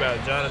 bucket by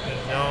Jonathan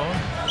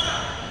Jones.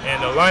 And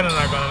the Lightning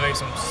are going to make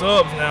some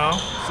subs now.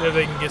 See if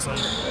they can get some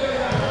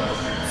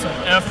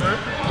effort.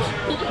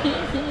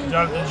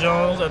 Jonathan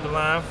Jones at the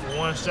line for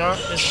one shot.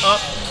 It's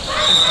up.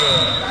 It's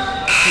good.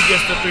 He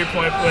gets the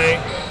three-point play.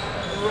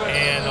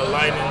 And the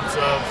Lightning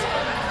subs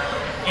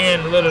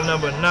in little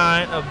number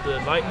 9 of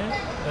the Lightning.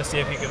 Let's see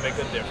if he can make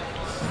a difference.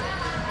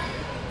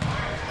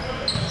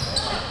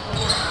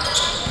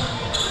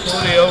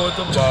 Julio with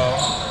the ball.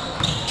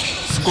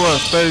 Score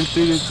is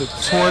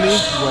 33-20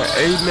 with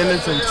 8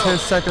 minutes and 10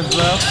 seconds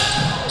left.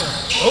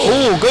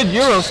 Oh, good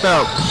Euro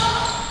step.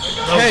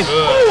 Hey,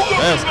 good.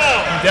 Yes. He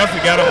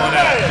definitely got him on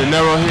that. De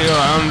Niro here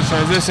on the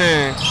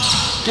transition.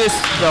 Gets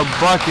the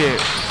bucket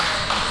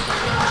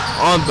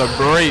on the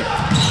break.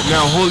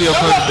 Now Julio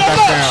puts it back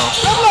down.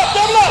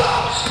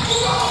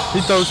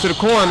 He throws to the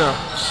corner.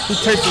 He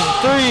takes a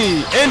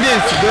 3, and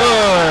it's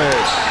good.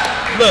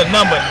 Look,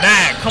 number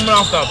 9 coming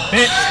off the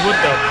bench with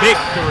the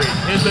victory.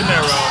 Here's De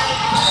Niro.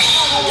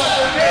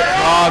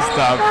 Lost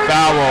the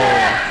foul.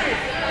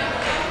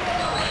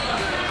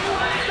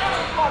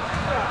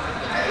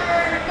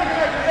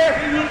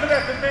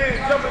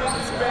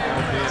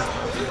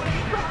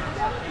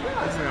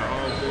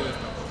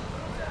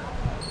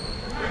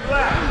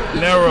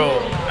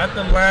 Nero at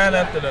the line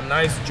after the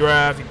nice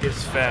drive, he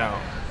gets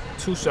fouled.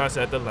 2 shots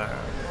at the line.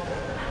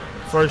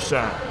 First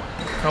shot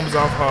comes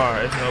off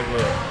hard. It's no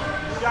good.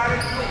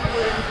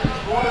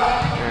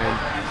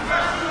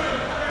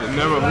 And De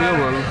Niro here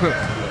one.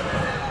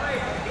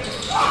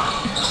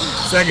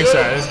 Second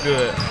shot is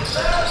good.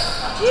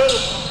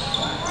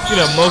 See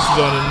that motion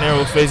on De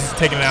Niro's face is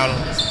taking out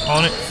on his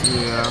opponents.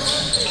 Yeah.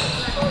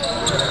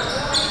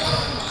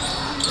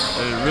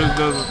 And it really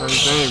does look like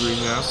he's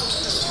angry now.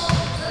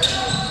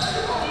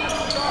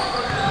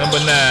 Number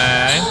 9.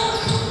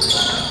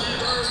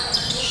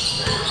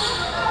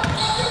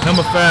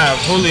 Number 5,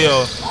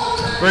 Julio.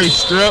 Great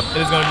strip.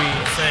 It's going to be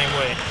the same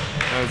way.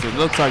 As it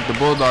looks like the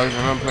Bulldogs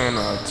are playing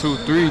a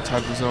 2-3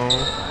 type of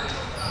zone.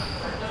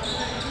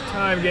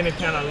 Time getting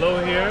kind of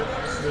low here.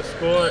 The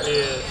score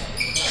is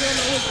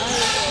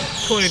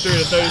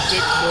 23-36.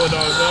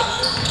 Bulldogs up.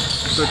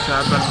 Good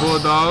try by the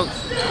Bulldogs.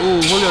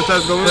 Ooh, Julio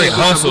tries to go in. Great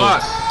hustle.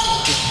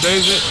 Just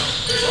stays it.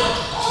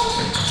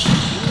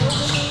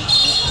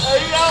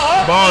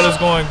 Ball is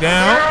going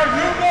down.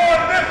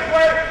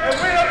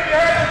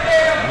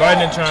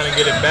 Lightning trying to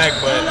get it back,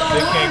 but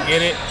they can't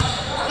get it.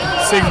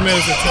 6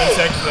 minutes and 20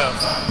 seconds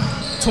left.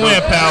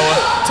 Twin power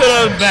to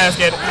the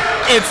basket.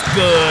 It's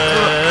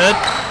good.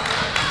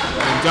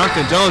 And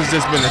Jonathan Jones has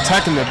just been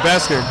attacking the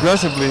basket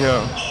aggressively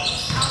here.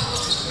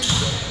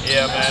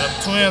 Yeah, man. Them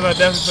Twins are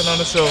definitely been on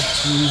the show.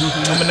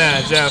 Number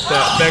 9, jab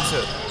step. Back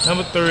to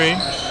number 3.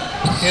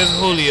 Here's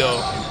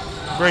Julio.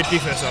 Great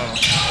defense on him.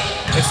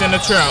 It's in the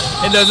trap.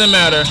 It doesn't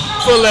matter.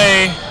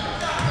 Filet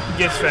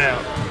gets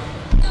fouled.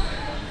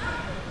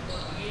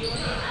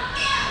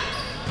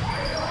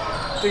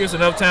 I think it's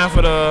enough time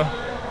for the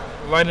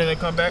Lightning to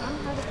come back.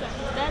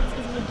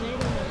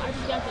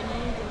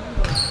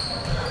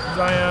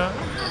 Zion.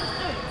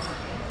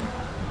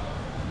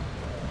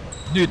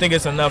 Do you think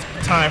it's enough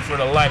time for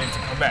the Lightning to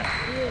come back?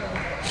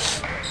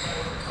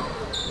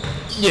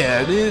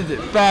 Yeah,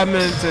 5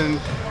 minutes and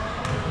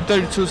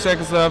 32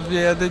 seconds left.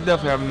 Yeah, they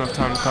definitely have enough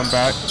time to come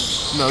back.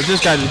 You know,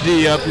 just got the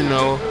D up, you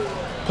know,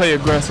 play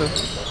aggressive.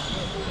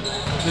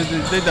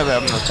 They definitely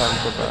have enough time to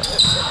come back.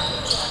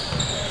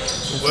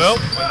 Well,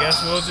 I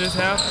guess we'll just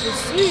have to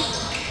see.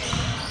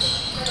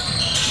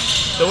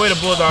 The way the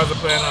Bulldogs are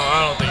playing, I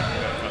don't think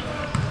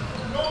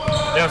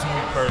that's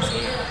me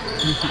personally.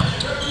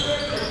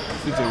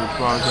 CJ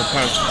responds and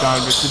pass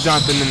to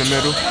Jonathan in the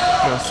middle.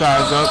 You know,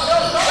 size up.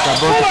 Got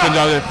both defenders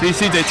out there.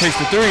 CJ takes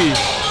the 3.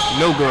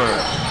 No good.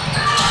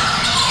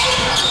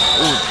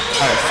 Ooh,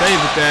 try to save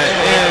with that.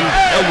 And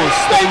it will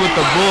stay with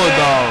the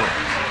Bulldogs.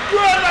 You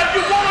act like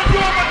you want to do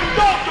it, but you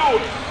don't do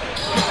it.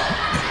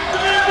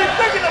 You need to be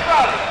thinking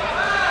about it.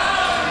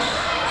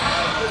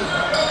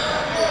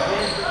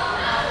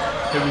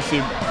 Here we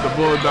see the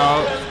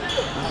Bulldogs.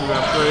 This is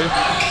that play.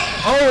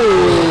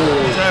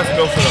 Oh! Tries to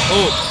go for the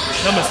hoop.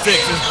 Number 6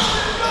 is.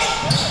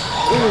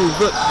 Ooh,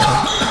 good.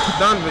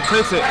 Donovan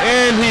takes it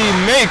and he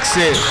makes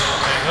it.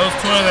 Man, those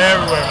Twins are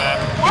everywhere, man.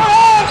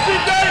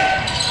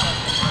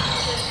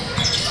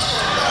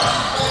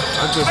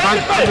 I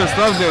just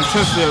love the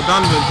intensity of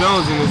Donovan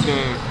Jones in this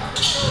game.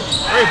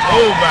 Great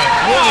move by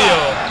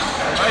Julio.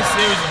 Nice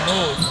series of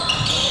moves.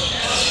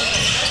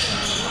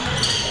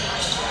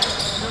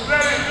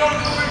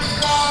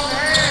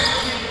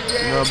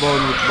 No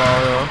bowling with the ball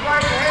here.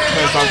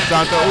 Pass off to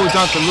Jonathan. Ooh,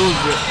 Jonathan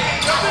loses it.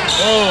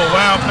 Oh,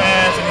 wild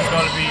pass, and he's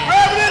going to be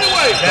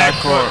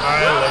backcourt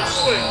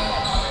violation.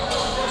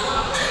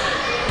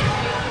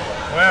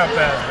 Wild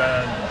pass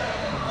by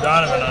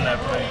Donovan on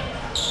that play.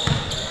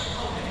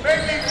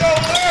 Make me go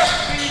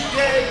left, CJ.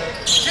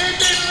 Give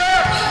me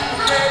left,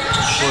 CJ.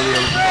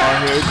 Julio with the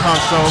ball here. He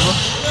crosses over.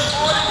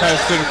 Pass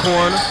to the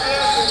corner.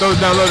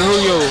 Throws down low to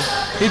Julio.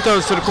 He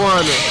throws to the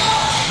corner.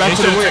 Back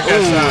to the wing.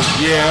 Ooh,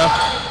 yeah.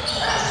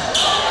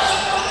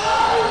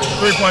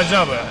 3-point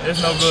jumper. It's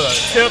no good.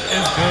 Tip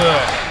is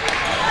good.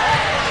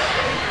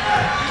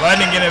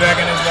 Lightning getting back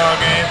in this ball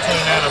game.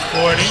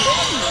 29-40.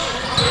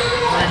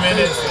 3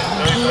 minutes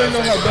and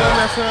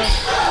 35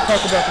 seconds.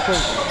 Talk about the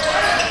coach.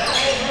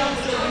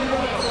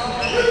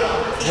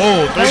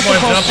 Whoa,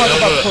 3-point jumper. No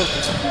good.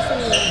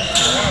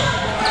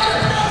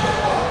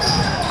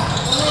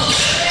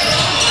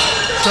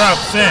 Trap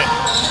sent.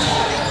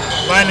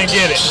 Lightning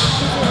get it.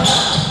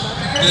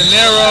 De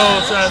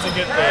Niro tries to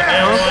get the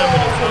N1, but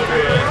it's no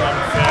good.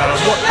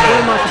 What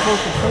am I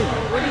supposed to say?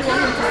 What do you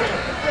want him to say?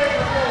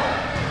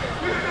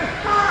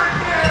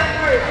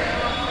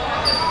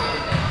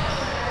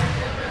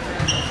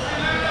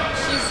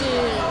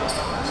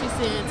 She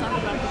said, talk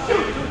about the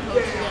coach. The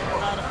coach got a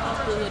lot of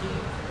hostility.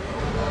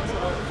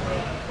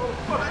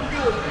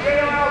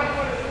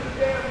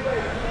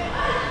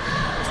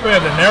 This player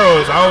De Niro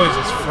is always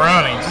just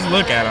frowning. Just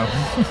look at him.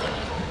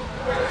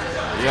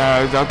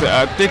 Yeah,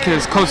 I think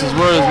his coach's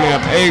words may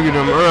have angered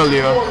him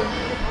earlier.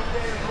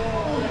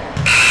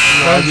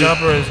 First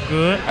jumper is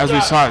good. As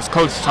we saw his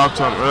coach talk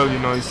to him earlier, you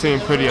know, he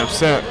seemed pretty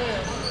upset.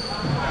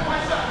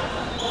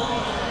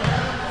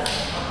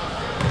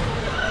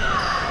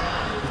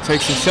 He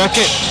takes a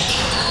second,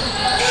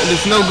 and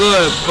it's no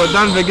good, but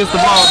Donovan gets the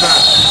ball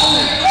back.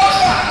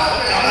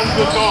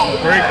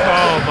 Great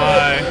call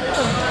by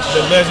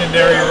the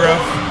legendary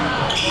ref,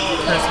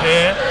 Chris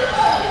Head.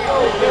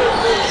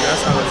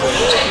 That's how it's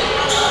is.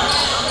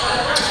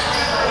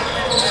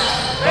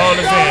 Ball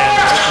is in.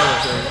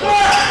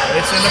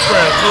 It's in the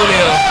press.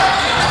 Julio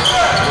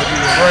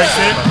breaks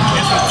it.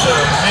 Gets it to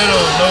the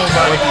middle.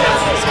 Nobody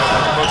catches it.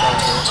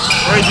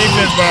 Great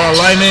defense by the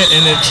Lightning,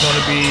 and it's going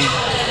to be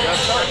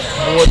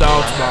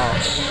Bulldogs ball.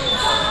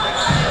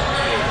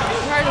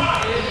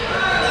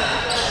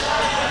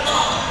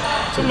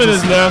 2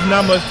 minutes left.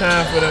 Not much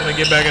time for them to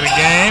get back in the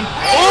game.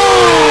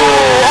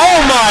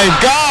 Oh my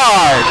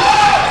God!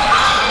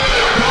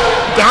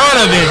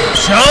 Donovan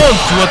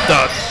Jones with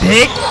the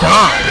big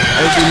dunk.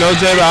 As you know,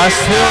 Jay, I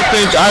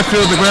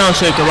feel the ground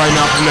shaking right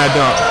now from that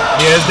dunk.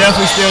 Yeah, it's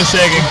definitely still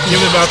shaking. Give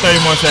it about 30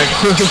 more seconds.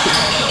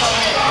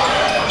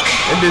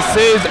 And this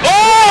is,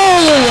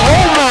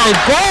 oh my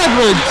God,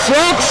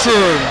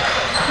 rejection!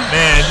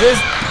 Man,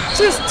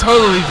 just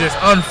totally just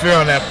unfair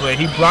on that play.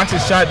 He blocks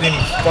his shot, then he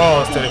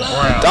falls to the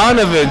ground.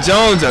 Donovan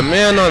Jones, a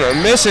man on a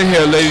mission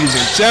here, ladies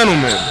and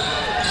gentlemen.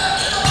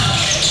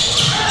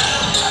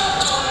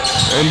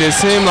 And it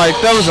seemed like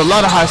there was a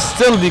lot of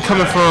hostility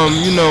coming from,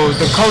 you know,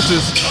 the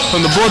coaches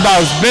from the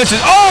Bulldogs benches.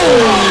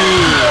 Oh!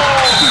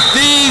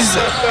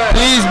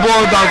 These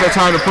Bulldogs are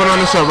trying to put on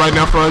the show right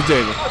now for us,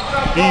 Jalen.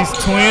 These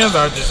twins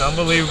are just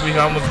unbelievable. He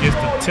almost gets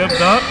the tip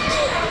dunk.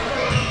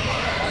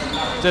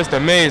 Just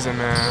amazing,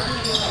 man.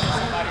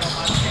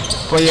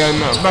 But yeah,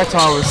 no, back to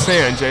what I was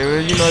saying,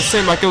 Jalen. You know, it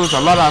seemed like it was a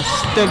lot of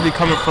hostility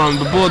coming from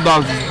the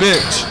Bulldogs'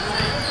 bench.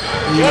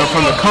 You know,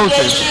 from the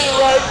coaches.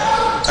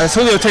 As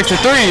Julio takes the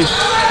three,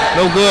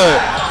 no good.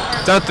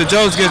 Dr.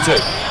 Jones gets it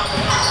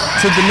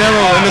to De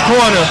Niro in the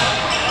corner.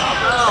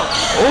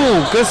 Ooh,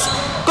 good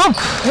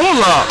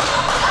pull up.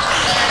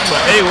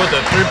 Number 8 with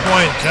a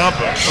 3-point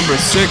jumper. Number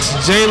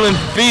 6, Jalen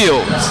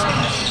Fields.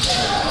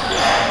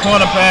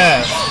 Corner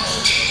pass.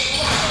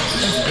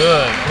 That's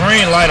good.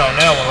 Green light on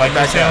that one, like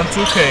they say on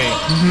 2K.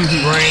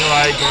 Green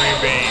light, green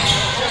bean.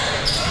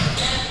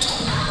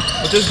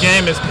 But this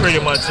game is pretty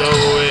much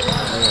over with.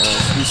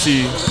 You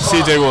see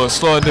CJ will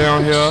slow it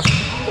down here.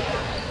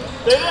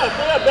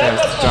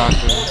 That's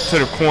Johnson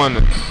to the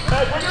corner.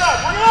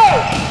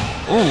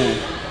 Ooh.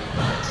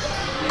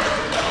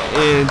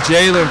 And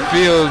Jalen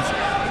Fields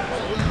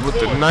with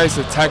the nice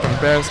attacking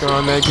basket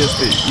on that gets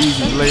the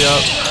easy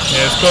layup.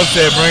 Yeah, his coach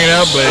said bring it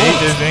up, but he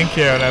just didn't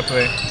care on that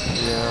play.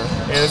 Yeah.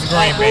 It's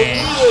green bean.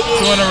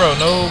 2 in a row,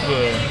 no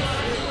good.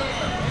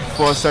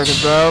 4 seconds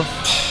left.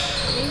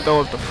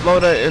 Throw up the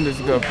floater and it's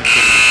good for 2.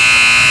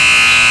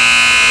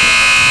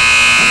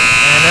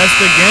 And that's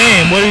the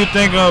game. What do you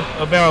think about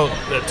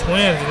the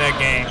twins in that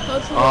game?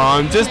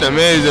 Just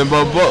amazing,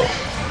 but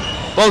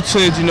both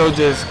twins, you know,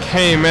 just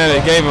came at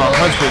it, gave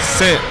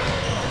 100%.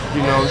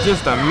 You know,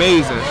 just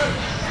amazing.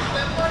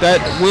 That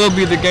will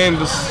be the game.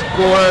 The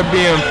score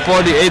being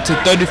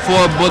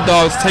 48-34.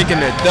 Bulldogs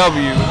taking the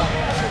W.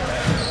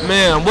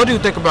 Man, what do you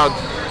think about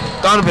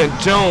Donovan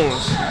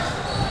Jones?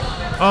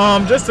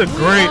 Just a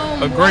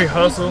great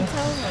hustle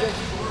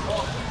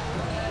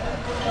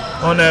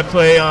on that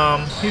play.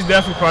 He's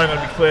definitely probably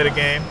gonna be player of the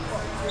game.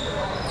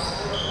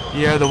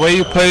 Yeah, the way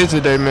he played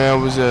today,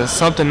 man, was just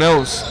something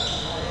else.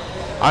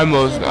 I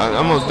most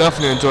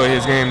definitely enjoyed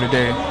his game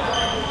today.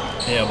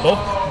 Yeah,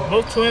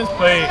 both twins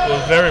played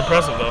was very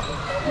impressive though.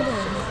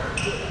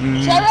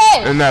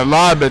 And that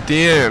lob at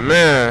the end,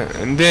 man,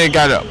 and then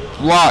got a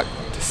block,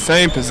 the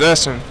same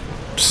possession.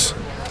 Psst,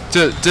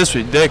 just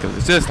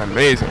ridiculous, just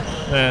amazing.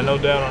 Man, no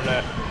doubt on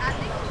that.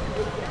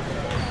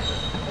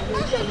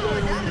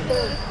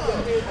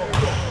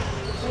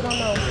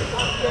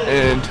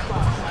 And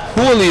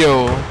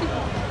Julio,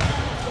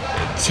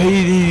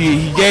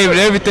 he gave it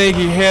everything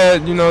he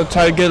had, you know,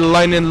 try to get a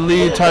line in the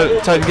lead, try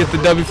to get the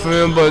W for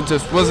him, but it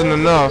just wasn't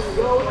enough.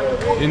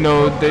 You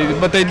know,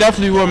 but they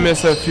definitely will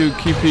miss a few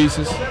key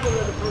pieces.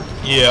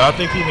 Yeah, I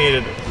think he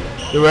needed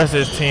the rest of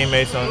his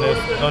teammates on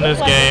this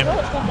game.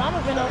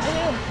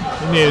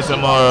 He needed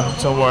some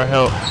more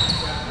help.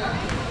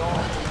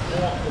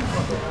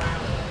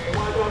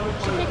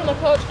 Speaking of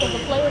coach, because the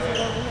players are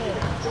over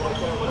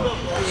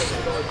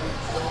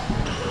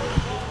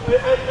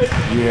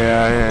here.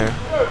 Yeah.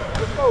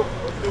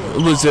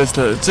 It was just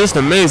an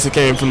amazing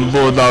game from the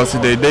Bulldogs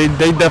today. They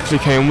definitely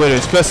came with it,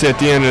 especially at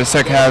the end of the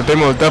second half. They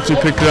most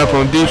definitely picked it up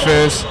on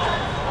defense.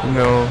 You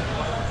know,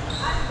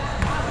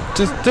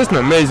 just an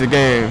amazing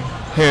game,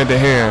 hand to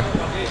hand.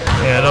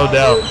 Yeah, no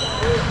doubt.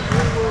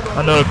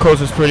 I know the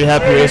coach is pretty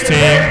happy with his team.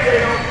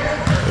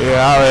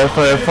 Yeah, if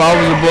I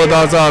was the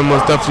Bulldogs, I would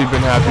most definitely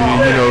been happy.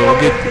 You know,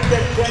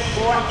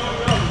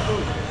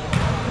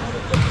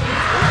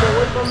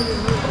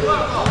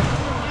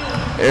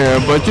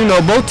 Yeah, but you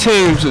know, both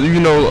teams, you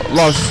know,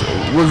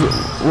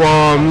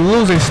 were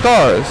losing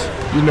stars.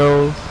 You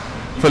know,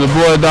 for the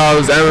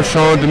Bulldogs, Aaron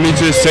Strong,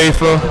 Demetrius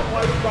Safer.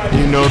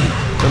 You know,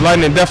 the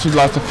Lightning definitely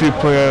lost a few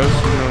players. You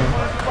know.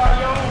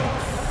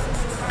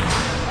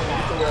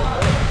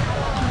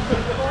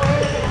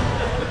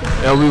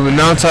 And we will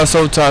now toss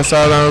over to our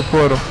sideline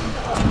reporter.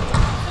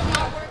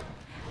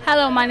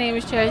 Hello, my name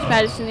is Cherish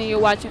Patterson, and you're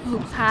watching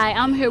Hoops High.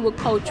 I'm here with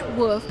Coach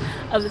Wolf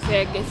of the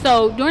Farragut.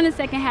 So during the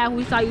second half,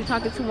 we saw you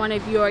talking to one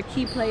of your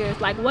key players.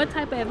 Like, what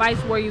type of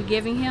advice were you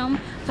giving him,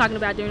 talking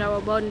about during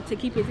our voting, to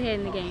keep his head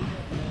in the game?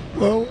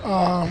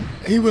 Well,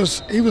 he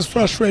was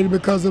frustrated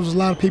because there was a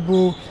lot of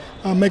people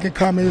making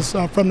comments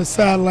from the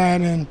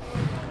sideline, and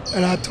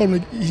I told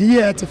him he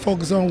had to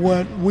focus on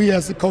what we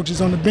as the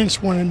coaches on the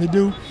bench wanted him to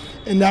do,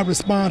 and not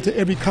respond to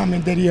every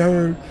comment that he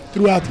heard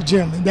throughout the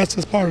gym. And that's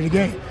just part of the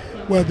game.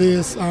 Whether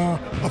it's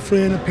a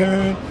friend, a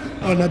parent,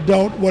 an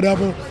adult,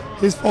 whatever,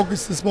 his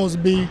focus is supposed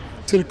to be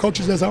to the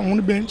coaches that are on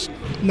the bench,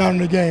 not on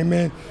the game.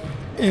 And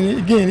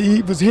again,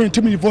 he was hearing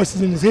too many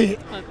voices in his head.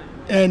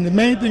 And the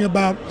main thing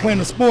about playing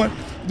a sport,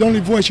 the only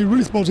voice you're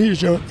really supposed to hear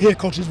is your head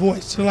coach's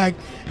voice. So like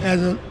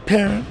as a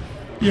parent,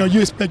 you know,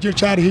 you expect your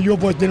child to hear your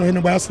voice, they don't hear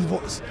nobody else's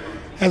voice.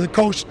 As a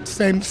coach,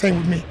 same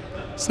with me.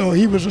 So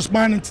he was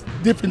responding to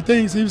different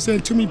things. He was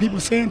saying too many people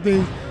saying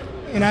things,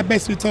 and I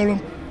basically told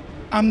him,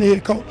 I'm the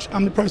head coach.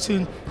 I'm the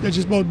person that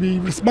you're supposed to be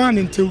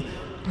responding to.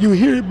 You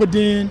hear it, but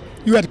then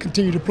you have to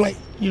continue to play.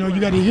 You know,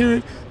 you got to hear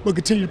it, but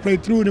continue to play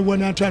through it and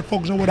whatnot, try to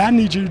focus on what I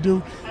need you to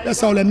do.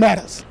 That's all that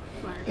matters.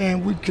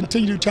 And we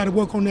continue to try to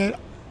work on that.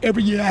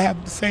 Every year I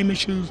have the same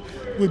issues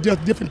with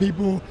just different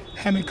people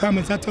having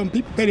comments. I tell them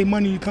people pay their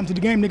money to come to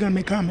the game, they're going to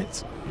make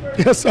comments.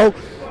 Yeah, so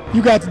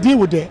you got to deal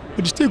with that,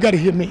 but you still got to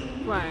hit me.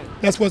 Right.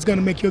 That's what's going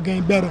to make your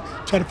game better.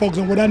 Try to focus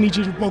on what I need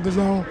you to focus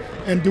on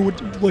and do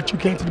what you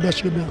can to the best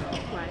of your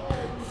ability. Right.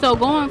 So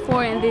going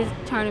forward in this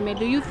tournament,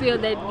 do you feel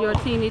that your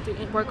team needs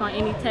to work on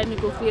any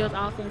technical fields,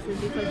 offenses,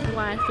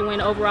 defensive-wise, to win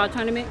the overall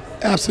tournament?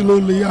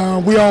 Absolutely.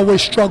 We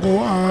always struggle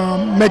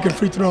making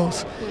free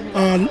throws.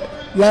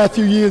 Last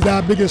few years,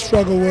 our biggest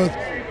struggle was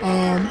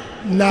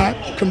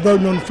not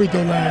converting on the free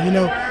throw line. You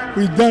know,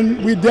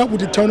 we dealt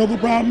with the turnover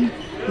problem.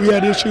 We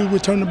had issues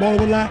with turning the ball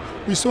over a lot.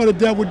 We sort of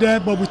dealt with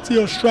that, but we're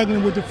still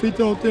struggling with the free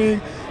throw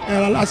thing.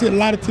 And I see a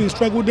lot of teams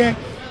struggle with that,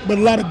 but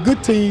a lot of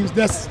good teams,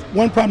 that's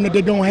one problem that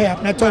they don't have.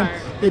 And I told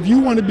them, if you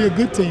want to be a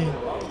good team,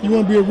 you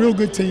want to be a real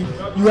good team,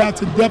 you have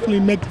to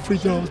definitely make the free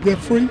throws. They're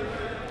free,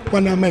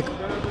 why not make them?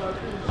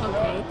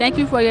 Okay, thank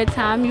you for your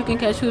time. You can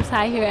catch Hoops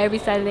High here every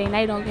Saturday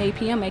night on 8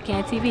 p.m. at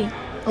CAN TV.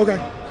 Okay,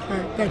 all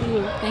right, thank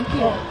you. Thank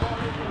you.